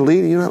mean, there's a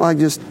leading. You're not like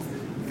just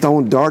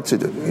throwing darts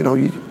at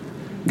it.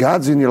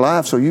 God's in your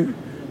life, so you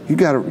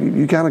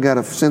kind of got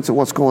a sense of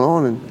what's going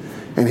on,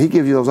 and He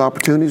gives you those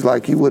opportunities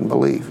like you wouldn't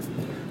believe.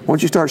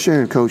 Once you start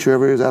sharing, Coach,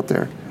 whoever it is out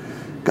there,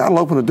 God will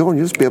open the door and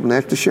you'll just be able to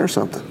actually share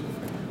something.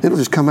 It'll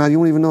just come out. You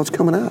won't even know it's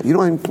coming out. You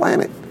don't even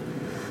plan it.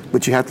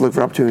 But you have to look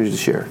for opportunities to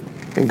share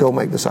and go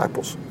make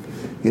disciples.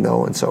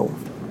 And so,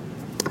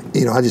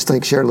 I just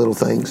think share little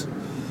things.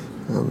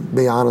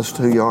 Be honest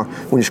who you are.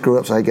 When you screw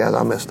up, say, hey, guys,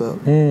 I messed up.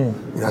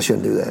 I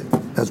shouldn't do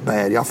that. That's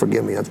bad. Y'all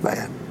forgive me. That's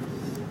bad.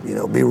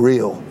 Be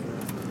real.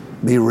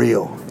 Be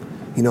real.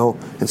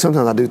 And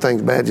sometimes I do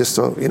things bad just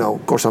so,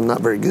 of course I'm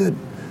not very good.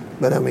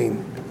 But I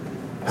mean,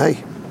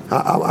 hey,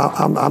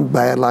 I'm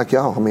bad like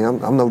y'all. I mean,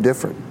 I'm no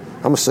different.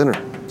 I'm a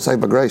sinner,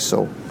 saved by grace.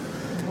 So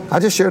I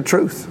just share the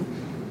truth.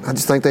 I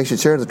just think they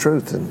should share the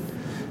truth, and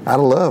out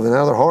of love and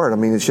out of their heart. I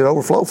mean, it should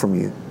overflow from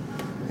you.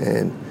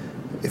 And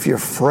if you're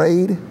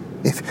afraid,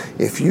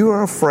 if you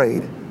are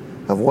afraid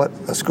of what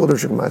a school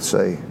district might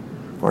say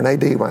or an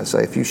AD might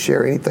say, if you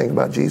share anything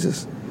about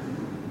Jesus,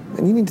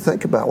 then you need to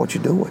think about what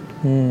you're doing.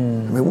 I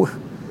mean,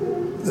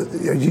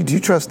 do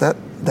you trust that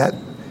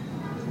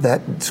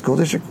school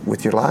district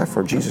with your life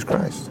or Jesus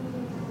Christ?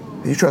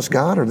 Do you trust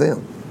God or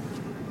them?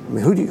 I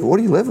mean, what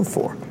are you living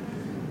for?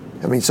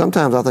 I mean,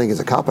 sometimes I think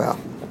it's a cop-out.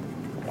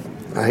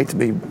 I hate to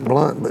be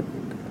blunt, but,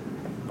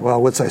 I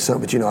would say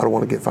something, but I don't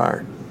want to get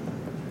fired.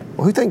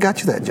 Well, who you think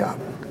got you that job?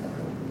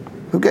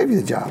 Who gave you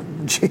the job?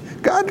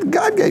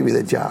 God gave you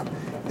that job.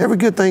 Every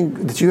good thing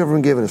that you've ever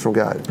been given is from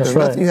God. That's There's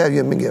right. nothing you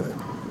haven't been given.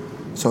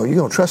 So are you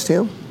going to trust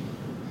Him?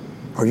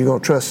 Or are you going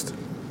to trust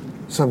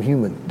some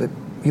human that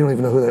you don't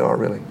even know who they are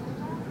really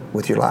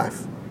with your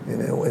life?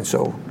 And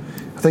so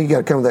I think you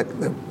got to come to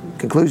that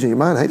conclusion in your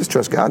mind. Hey, just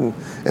trust God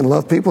and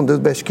love people and do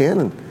the best you can.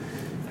 And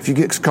if you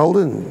get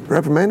scolded and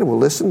reprimanded, well,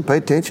 listen, pay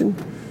attention.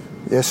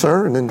 Yes,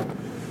 sir. And then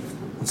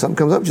when something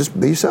comes up, just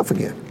be yourself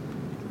again.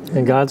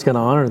 And God's going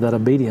to honor that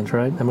obedience,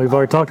 right? And we've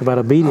already talked about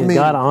obedience. I mean,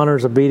 God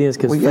honors obedience,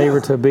 gives favor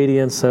to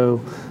obedience.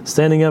 So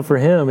standing up for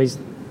Him, He's...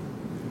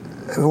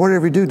 I mean,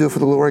 whatever you do for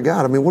the glory of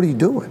God. I mean, what are you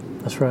doing?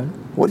 That's right.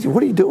 What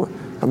are you doing?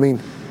 I mean,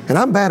 and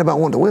I'm bad about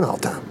wanting to win all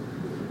the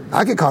time.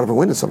 I get caught up in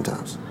winning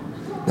sometimes.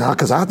 Now,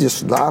 because I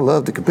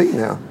love to compete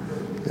now.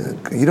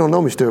 You don't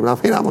know me, Stuart, but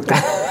I mean, I'm a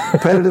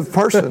competitive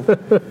person.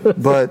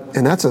 But,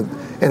 and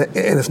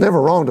it's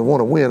never wrong to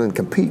want to win and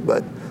compete,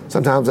 but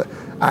sometimes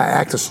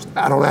I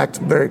don't act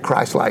very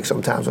Christ-like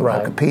sometimes when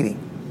I'm competing.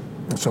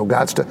 And so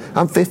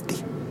I'm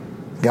 50.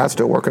 God's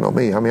still working on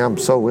me. I mean, I'm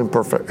so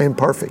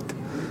imperfect.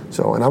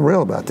 So, and I'm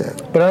real about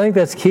that. But I think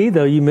that's key,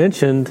 though. You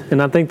mentioned,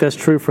 and I think that's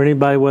true for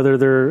anybody, whether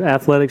they're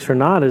athletics or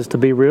not, is to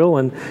be real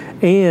and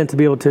to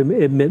be able to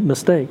admit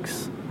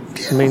mistakes.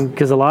 Yeah. I mean,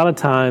 because a lot of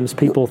times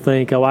people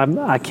think,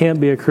 I can't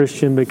be a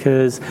Christian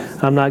because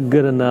I'm not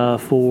good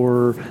enough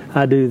or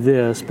I do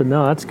this. But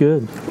no, that's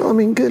good. Well, I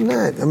mean, good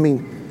night. I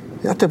mean,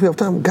 I tell people all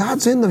the time,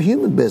 God's in the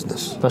human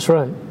business. That's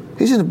right.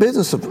 He's in the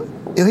business of,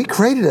 He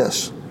created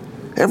us,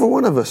 every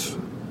one of us.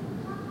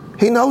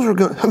 He knows we're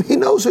going. I mean, He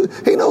knows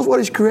what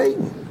He's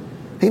creating.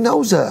 He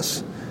knows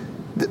us.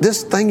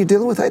 This thing you're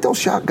dealing with, hey, don't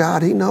shock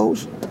God. He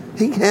knows.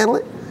 He can handle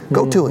it.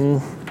 Go to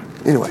it.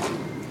 Anyway.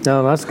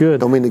 No, that's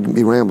good. Don't mean to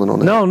be rambling on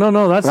that.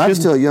 No, that's good. I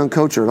just tell a young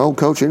coach or an old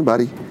coach or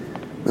anybody,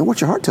 man,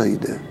 what's your heart tell you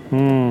to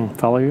do?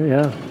 Follow you,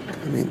 yeah.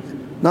 I mean,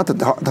 not that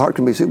the heart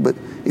can be sick, but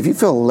if you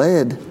feel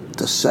led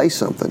to say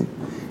something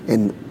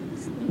and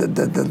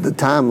the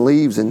time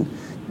leaves and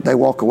they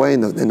walk away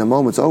and the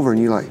moment's over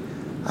and you're like,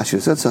 I should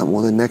have said something.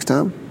 Well, then next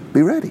time,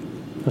 be ready.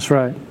 That's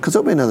right. Because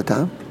there'll be another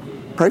time.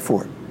 Pray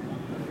for it.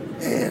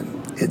 And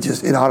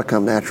it ought to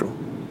come natural.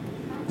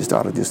 Just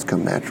ought to just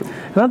come natural.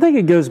 And I think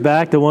it goes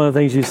back to one of the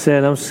things you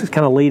said. I was just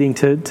kind of leading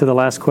to the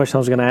last question I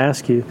was going to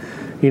ask you.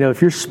 You know,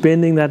 if you're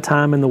spending that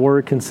time in the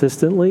Word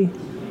consistently,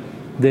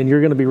 then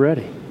you're going to be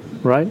ready,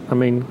 right? I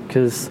mean,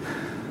 because,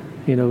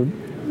 you know,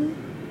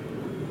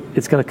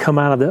 it's going to come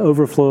out of the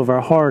overflow of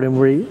our heart,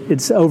 and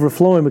it's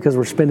overflowing because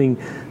we're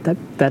spending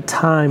that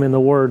time in the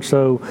Word.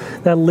 So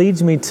that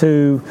leads me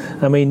to,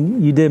 I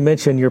mean, you did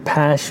mention your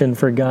passion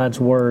for God's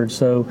Word.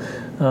 So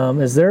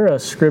is there a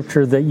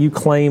scripture that you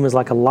claim is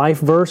like a life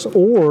verse,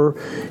 or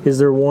is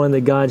there one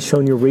that God's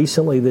shown you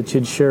recently that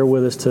you'd share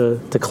with us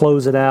to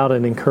close it out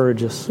and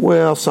encourage us?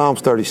 Well,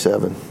 Psalms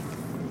 37.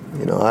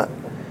 You know,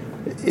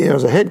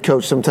 as a head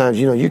coach, sometimes,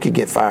 you know, you could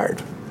get fired.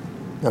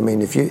 I mean,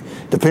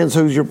 depends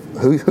who's your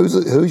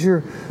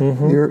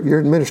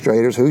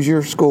administrators, who's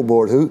your school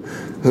board,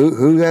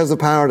 who has the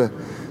power to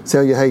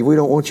tell you, hey, we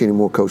don't want you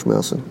anymore, Coach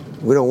Melson.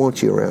 We don't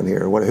want you around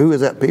here. Who is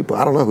that people?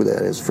 I don't know who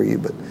that is for you,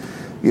 but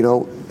you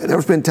know,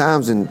 there's been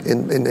times in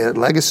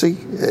Legacy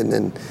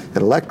and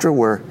at Electra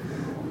where,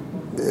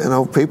 you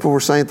know, people were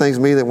saying things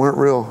to me that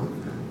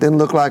didn't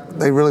look like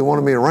they really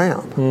wanted me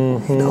around.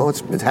 You know,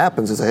 it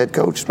happens as a head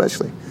coach,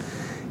 especially.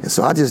 And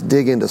so I just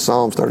dig into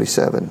Psalms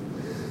 37.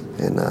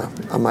 And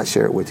I might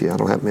share it with you. I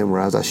don't have it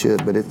memorized. I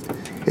should, but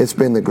it's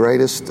been the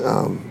greatest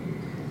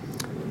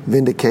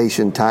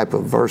vindication type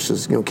of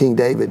verses. You know, King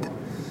David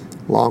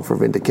longed for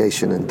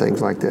vindication and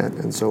things like that.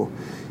 And so,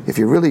 if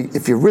you're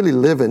really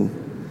living,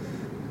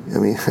 I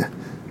mean,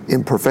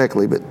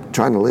 imperfectly, but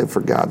trying to live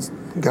for God's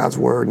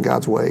word and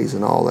God's ways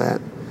and all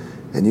that,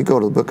 and you go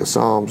to the Book of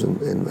Psalms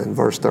and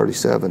verse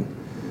 37,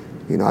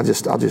 you know,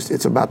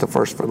 it's about the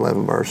first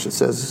 11 verse. It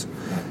says,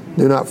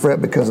 "Do not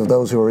fret because of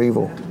those who are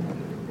evil,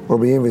 or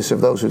be envious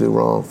of those who do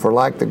wrong. For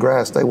like the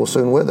grass, they will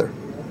soon wither.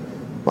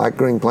 Like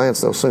green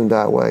plants, they'll soon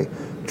die away.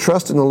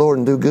 Trust in the Lord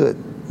and do good.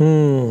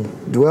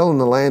 Dwell in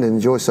the land and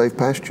enjoy safe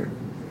pasture.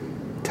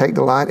 Take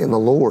delight in the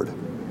Lord.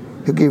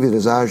 He'll give you the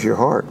desires of your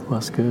heart.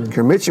 That's good.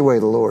 Commit your way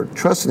to the Lord.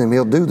 Trust in Him.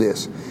 He'll do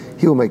this.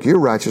 He will make your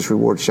righteous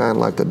reward shine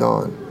like the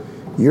dawn,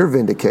 your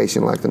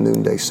vindication like the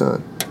noonday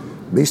sun.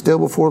 Be still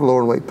before the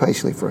Lord and wait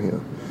patiently for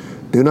Him.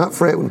 Do not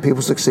fret when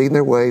people succeed in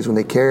their ways, when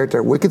they carry out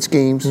their wicked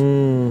schemes.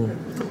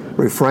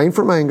 Refrain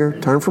from anger,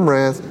 turn from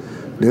wrath.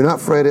 Do not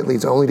fret, it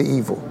leads only to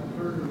evil.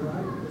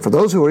 For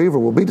those who are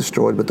evil will be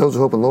destroyed, but those who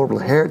hope in the Lord will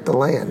inherit the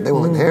land. They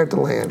will inherit the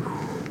land.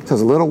 It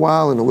says, a little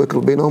while and the wicked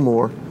will be no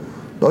more.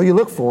 Though you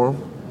look for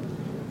them,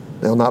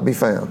 they'll not be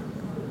found.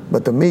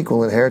 But the meek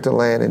will inherit the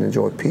land and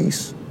enjoy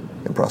peace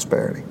and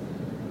prosperity.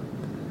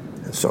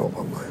 And so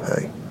I'm like,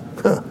 hey,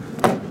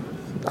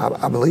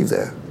 I believe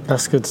that.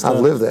 That's good stuff.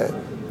 I've lived that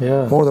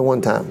more than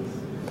one time.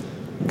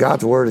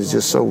 God's word is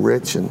just so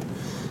rich and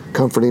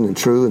comforting and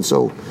true, and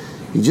so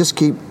you just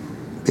keep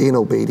being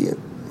obedient.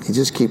 You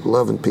just keep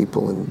loving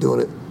people and doing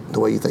it the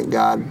way you think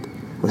God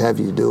would have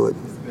you do it.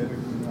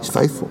 He's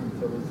faithful.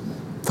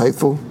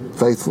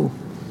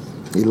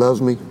 He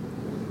loves me.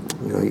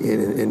 You know,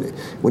 and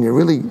when you're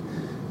really,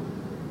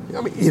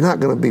 I mean, you're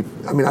not going to be,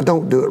 I mean, I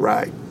don't do it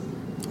right.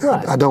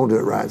 I don't do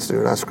it right,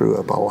 Stuart. I screw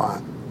up a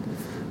lot.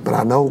 But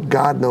I know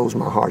God knows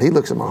my heart. He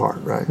looks at my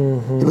heart, right?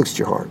 He looks at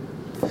your heart.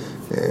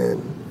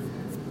 And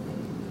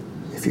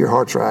if your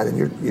heart's right and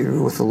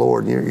you're with the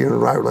Lord and you're in a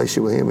right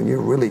relationship with Him and you're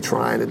really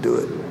trying to do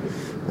it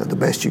the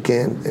best you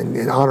can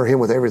and honor Him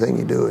with everything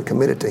you do and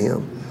commit it to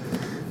Him.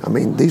 I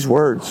mean, these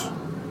words,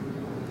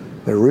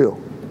 they're real.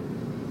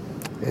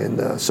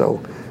 And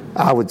so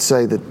I would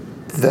say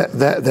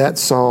that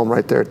psalm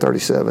right there at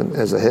 37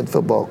 as a head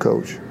football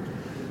coach,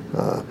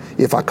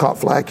 if I caught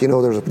flack, you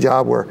know, there was a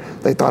job where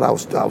they thought I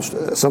was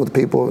some of the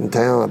people in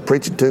town, I'm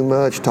preaching too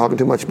much, talking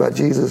too much about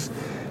Jesus.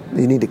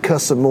 You need to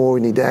cuss some more.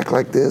 You need to act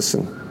like this.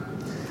 And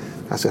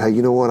I said, hey,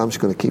 you know what? I'm just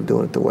going to keep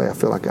doing it the way I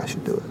feel like I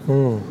should do it.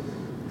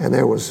 And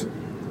there was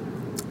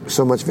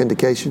so much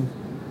vindication.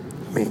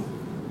 I mean,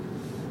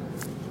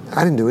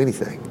 I didn't do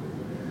anything.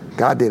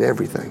 God did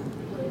everything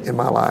in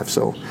my life.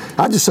 So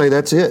I just say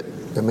that's it.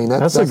 I mean,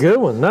 that's a good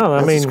one. No,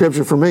 I mean, the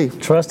scripture for me.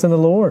 Trust in the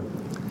Lord.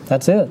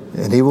 That's it.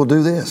 And He will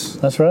do this.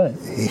 That's right.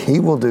 He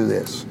will do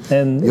this.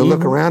 And you'll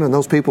look around and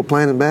those people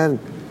planning bad, and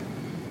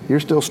you're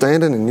still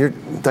standing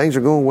and things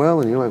are going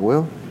well, and you're like,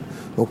 well,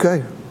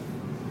 okay,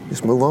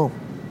 just move on.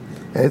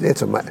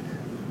 It's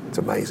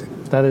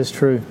amazing. That is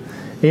true.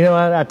 You know,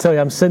 I tell you,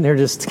 I'm sitting here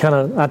just kind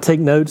of, I take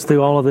notes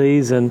through all of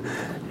these, and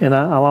and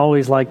I'll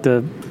always like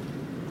to,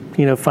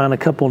 find a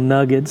couple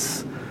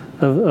nuggets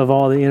of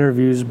all the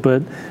interviews.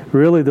 But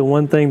really, the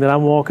one thing that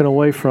I'm walking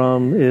away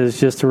from is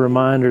just a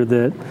reminder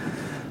that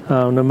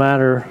no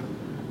matter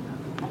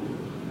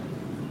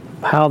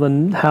how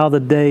the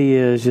day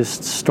is,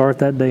 just start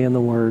that day in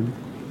the Word.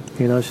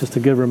 It's just a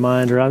good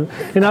reminder.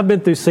 I've been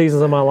through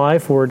seasons of my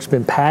life where it's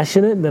been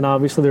passionate, and then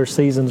obviously there's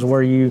seasons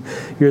where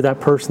you're that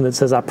person that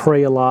says, I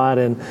pray a lot,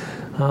 and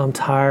I'm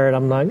tired.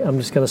 I'm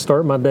just going to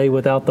start my day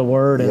without the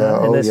Word,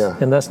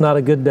 and that's not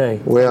a good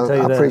day. Well,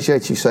 I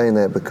appreciate you saying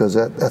that, because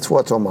that's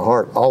what's on my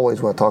heart always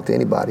when I talk to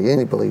anybody,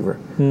 any believer.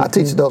 Mm-hmm. I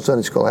teach adult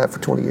Sunday school. I have for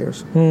 20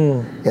 years.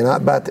 And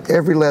about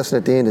every lesson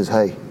at the end is,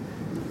 hey,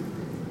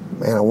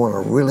 man, I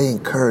want to really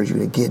encourage you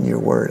to get in your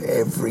Word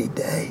every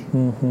day.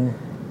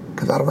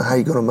 Because I don't know how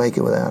you're going to make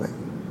it without it.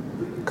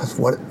 Because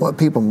what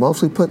people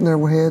mostly put in their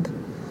head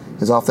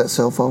is off that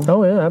cell phone.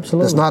 Oh, yeah,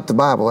 absolutely. It's not the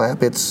Bible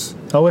app. It's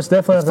definitely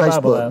not the Facebook,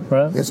 Bible app,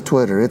 right? It's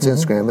Twitter, it's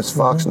Instagram, it's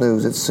Fox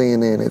News, it's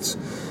CNN, it's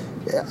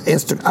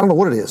Instagram. I don't know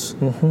what it is,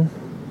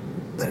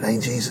 but it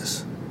ain't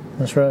Jesus.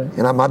 That's right.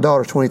 And my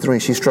daughter's 23,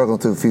 and she's struggling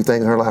through a few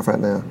things in her life right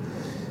now.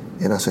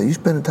 And I said, you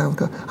spending time with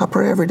God? I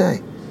pray every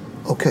day.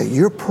 Okay,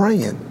 you're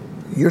praying.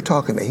 You're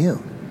talking to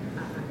Him.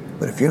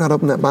 But if you're not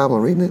opening that Bible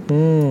and reading it,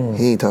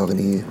 He ain't talking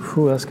to you.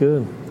 Ooh, that's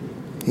good.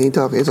 He ain't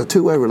talking. It's a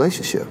two-way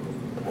relationship.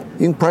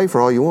 You can pray for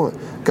all you want.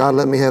 God,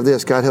 let me have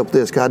this. God, help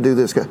this. God, do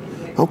this. God.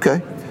 Okay.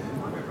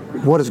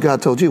 What has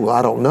God told you? Well,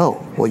 I don't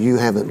know. Well, you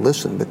haven't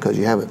listened because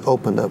you haven't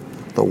opened up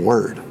the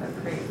Word.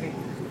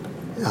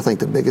 I think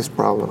the biggest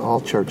problem in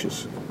all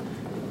churches,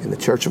 in the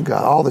church of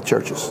God, all the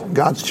churches,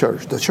 God's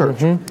church, the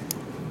church,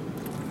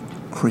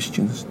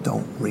 Christians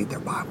don't read their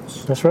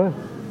Bibles. That's right.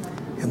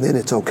 And then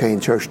it's okay in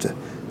church to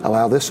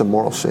allow this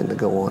immoral sin to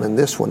go on, and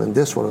this one, and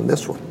this one, and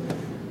this one.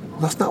 Well,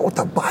 that's not what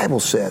the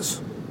Bible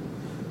says.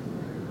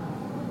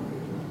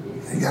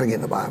 You got to get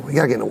in the Bible. You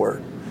got to get in the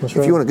Word. That's if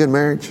right. you want a good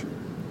marriage,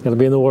 you got to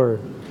be in the Word.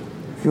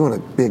 If you want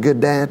to be a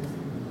good dad.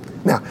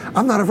 Now,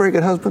 I'm not a very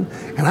good husband,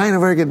 and I ain't a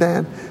very good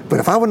dad, but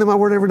if I wasn't in my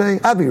Word every day,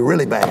 I'd be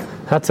really bad.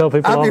 I'd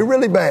be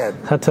really bad.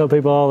 I tell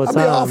people all the time.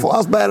 I'd be awful. I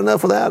was bad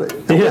enough without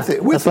it.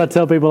 That's what I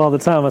tell people all the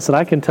time. I said,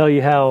 I can tell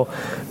you how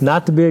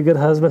not to be a good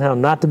husband, how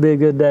not to be a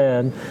good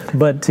dad,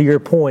 but to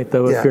your point,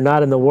 though, if you're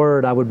not in the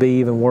Word, I would be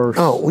even worse.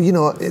 Oh,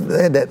 well,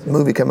 they had that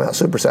movie come out,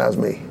 Super Size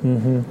Me,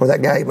 where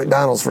that guy ate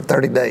McDonald's for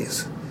 30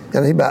 days,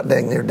 and he about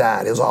dang near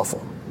died. It was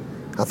awful.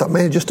 I thought,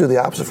 man, just do the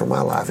opposite for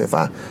my life. If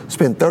I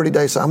spend 30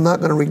 days, I'm not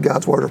going to read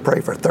God's Word or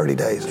pray for 30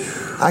 days.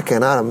 I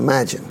cannot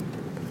imagine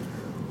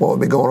what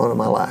would be going on in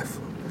my life.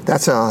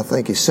 That's how I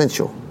think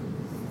essential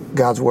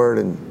God's Word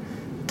and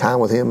time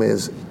with Him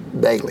is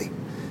daily.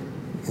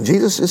 And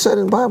Jesus, it said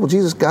in the Bible,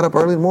 Jesus got up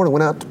early in the morning,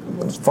 went out to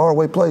a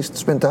faraway place to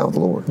spend time with the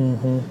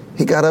Lord.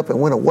 He got up and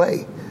went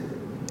away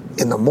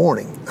in the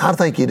morning. I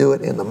think you do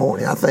it in the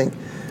morning. I think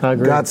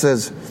God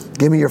says,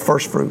 give me your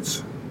first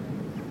fruits.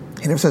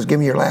 He never says, give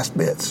me your last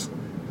bits.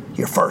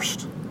 Your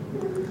first.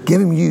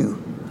 Give Him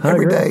you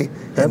every day,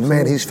 and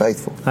man, He's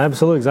faithful.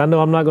 Absolutely, because I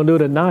know I'm not going to do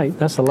it at night.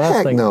 That's the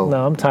last thing. No,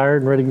 I'm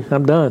tired and ready.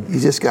 I'm done. You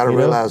just got to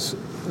realize,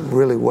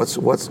 really, what is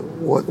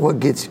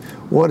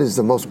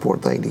the most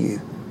important thing to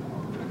you.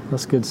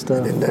 That's good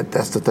stuff. And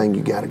that's the thing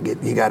you got to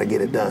get. You got to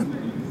get it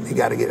done. You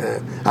got to get it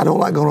done. I don't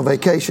like going on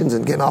vacations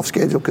and getting off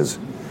schedule because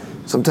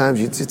sometimes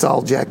it's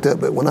all jacked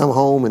up. But when I'm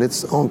home and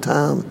it's on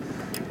time,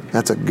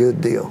 that's a good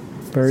deal.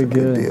 Very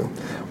good. Deal.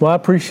 Well, I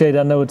appreciate it.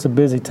 I know it's a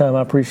busy time.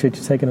 I appreciate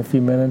you taking a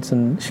few minutes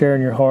and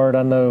sharing your heart.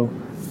 I know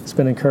it's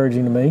been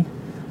encouraging to me.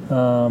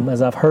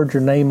 As I've heard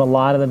your name a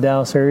lot in the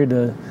Dallas area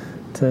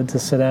to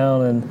sit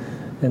down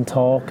and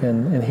talk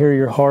and hear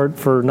your heart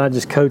for not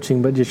just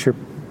coaching, but just your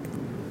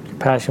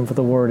passion for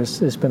the Word.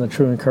 It's been a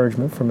true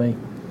encouragement for me.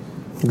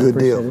 Good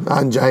deal.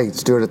 Hey,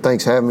 Stuart,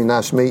 thanks for having me.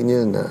 Nice meeting you.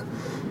 And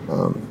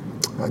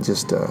I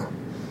just want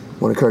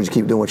to encourage you to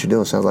keep doing what you're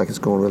doing. Sounds like it's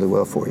going really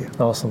well for you.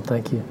 Awesome.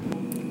 Thank you.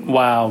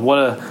 Wow,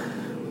 what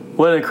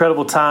an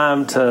incredible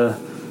time to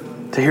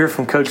hear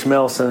from Coach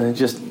Melson, and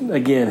just,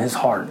 again, his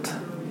heart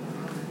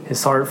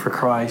for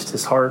Christ,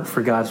 his heart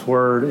for God's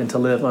Word, and to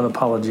live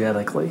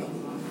unapologetically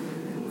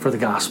for the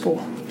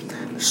gospel.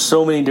 There's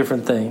so many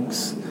different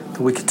things that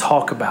we could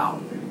talk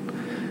about,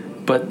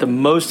 but the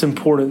most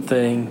important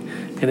thing,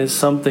 and it's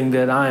something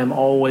that I am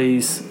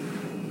always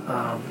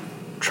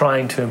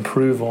trying to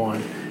improve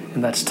on,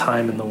 and that's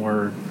time in the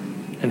Word.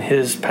 And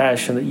his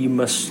passion that you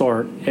must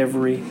start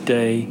every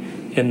day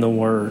in the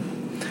Word.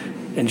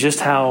 And just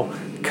how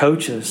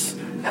coaches,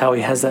 how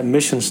he has that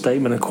mission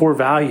statement and core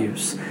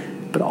values.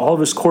 But all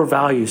of his core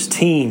values,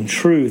 team,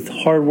 truth,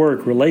 hard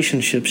work,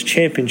 relationships,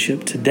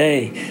 championship,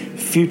 today,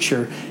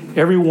 future,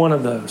 every one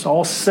of those,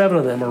 all 7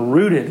 of them are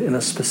rooted in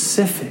a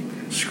specific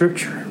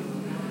scripture.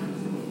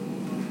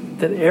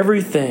 That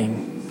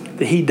everything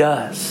that he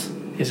does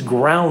is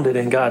grounded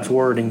in God's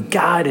Word and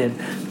guided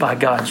by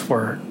God's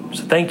Word.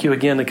 So thank you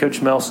again to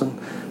Coach Melson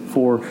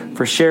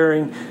for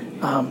sharing.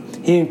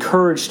 He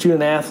encouraged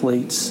student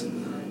athletes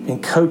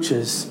and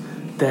coaches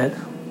that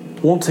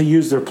want to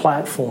use their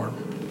platform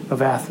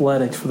of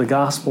athletics for the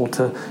gospel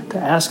to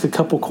ask a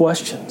couple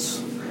questions.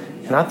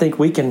 And And I think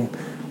we can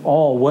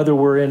all, whether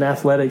we're in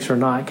athletics or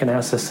not, can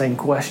ask the same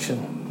question.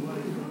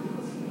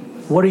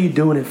 What are you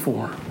doing it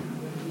for?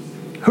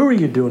 Who are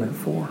you doing it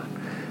for?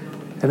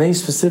 And then he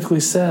specifically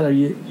said, are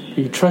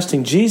you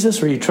trusting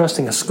Jesus or are you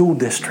trusting a school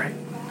district?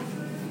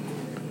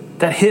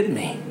 That hit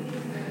me.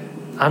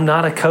 I'm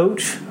not a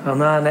coach. I'm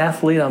not an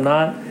athlete. I'm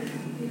not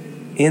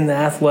in the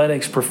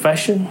athletics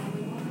profession.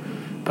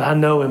 But I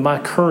know in my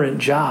current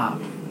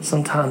job,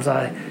 sometimes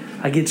I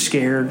get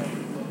scared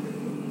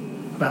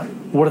about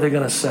what are they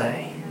going to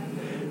say.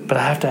 But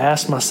I have to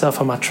ask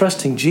myself, am I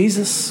trusting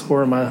Jesus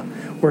or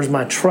where's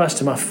my trust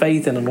and my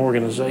faith in an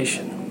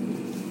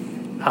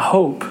organization? I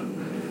hope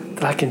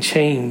that I can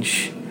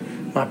change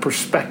my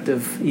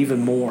perspective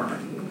even more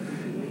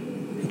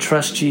and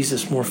trust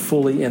Jesus more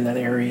fully in that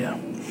area.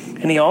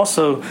 And he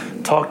also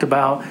talked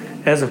about,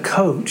 as a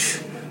coach,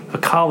 a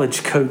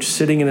college coach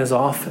sitting in his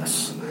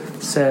office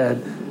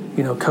said,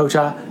 Coach,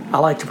 I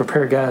like to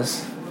prepare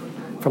guys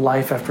for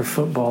life after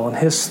football. And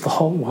his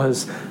thought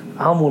was,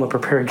 I'm going to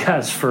prepare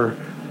guys for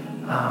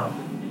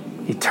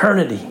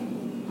eternity,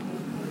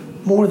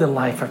 more than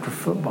life after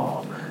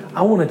football.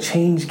 I want to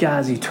change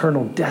guys'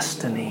 eternal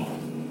destiny.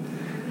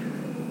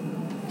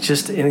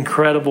 Just an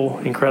incredible,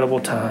 incredible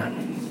time.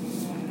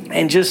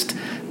 And just,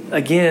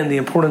 again, the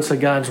importance of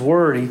God's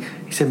word. He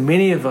said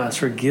many of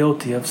us are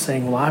guilty of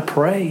saying, well, I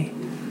pray.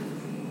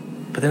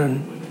 But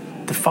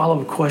then the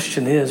follow-up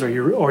question is, are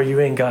you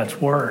in God's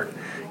word?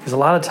 Because a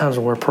lot of times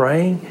when we're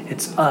praying,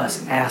 it's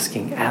us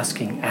asking.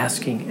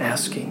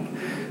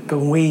 But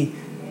when we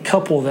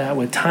couple that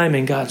with time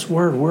in God's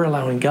word, we're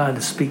allowing God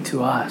to speak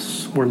to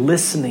us. We're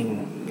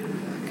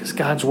listening because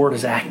God's word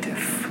is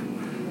active.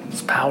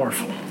 It's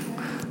powerful.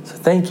 So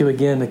thank you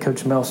again to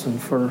Coach Melson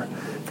for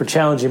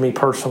challenging me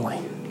personally.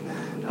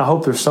 I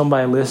hope there's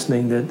somebody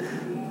listening that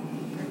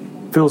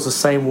feels the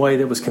same way,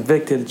 that was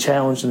convicted,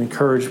 challenged, and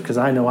encouraged, because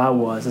I know I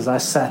was, as I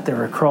sat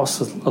there across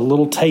a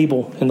little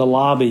table in the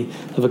lobby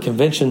of a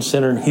convention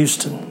center in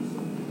Houston.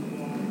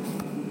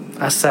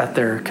 I sat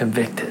there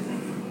convicted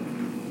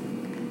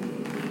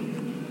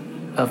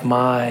of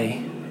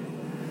my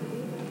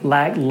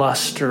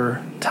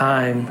lackluster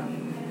time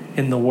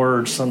in the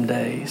Word some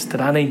days,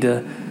 that I need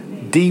to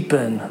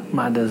deepen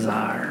my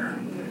desire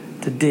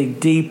to dig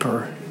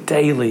deeper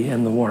daily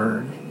in the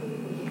Word.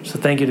 So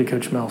thank you to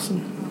Coach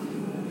Melson.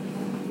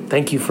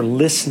 Thank you for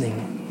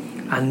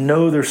listening. I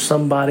know there's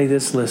somebody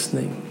that's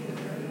listening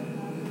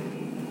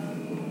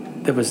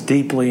that was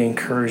deeply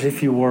encouraged.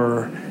 If you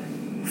were,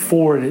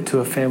 forward it to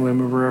a family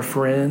member or a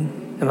friend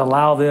and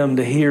allow them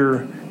to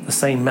hear the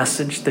same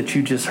message that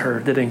you just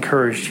heard that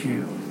encouraged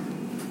you.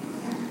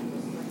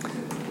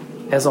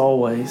 As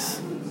always,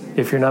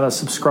 if you're not a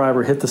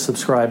subscriber, hit the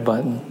subscribe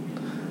button.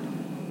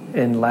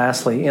 And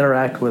lastly,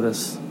 interact with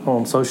us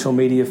on social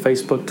media,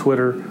 Facebook,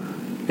 Twitter,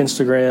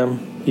 Instagram.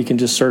 You can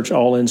just search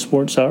All In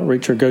Sports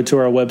Outreach or go to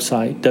our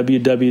website,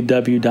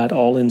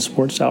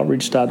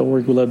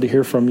 www.allinsportsoutreach.org. We'd love to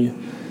hear from you.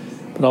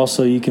 But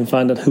also you can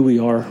find out who we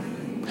are,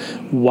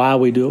 why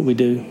we do what we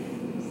do,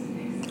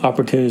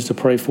 opportunities to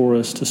pray for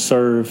us, to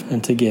serve,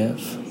 and to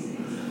give.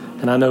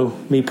 And I know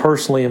me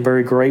personally am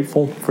very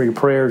grateful for your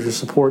prayers, your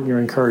support, and your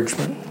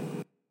encouragement.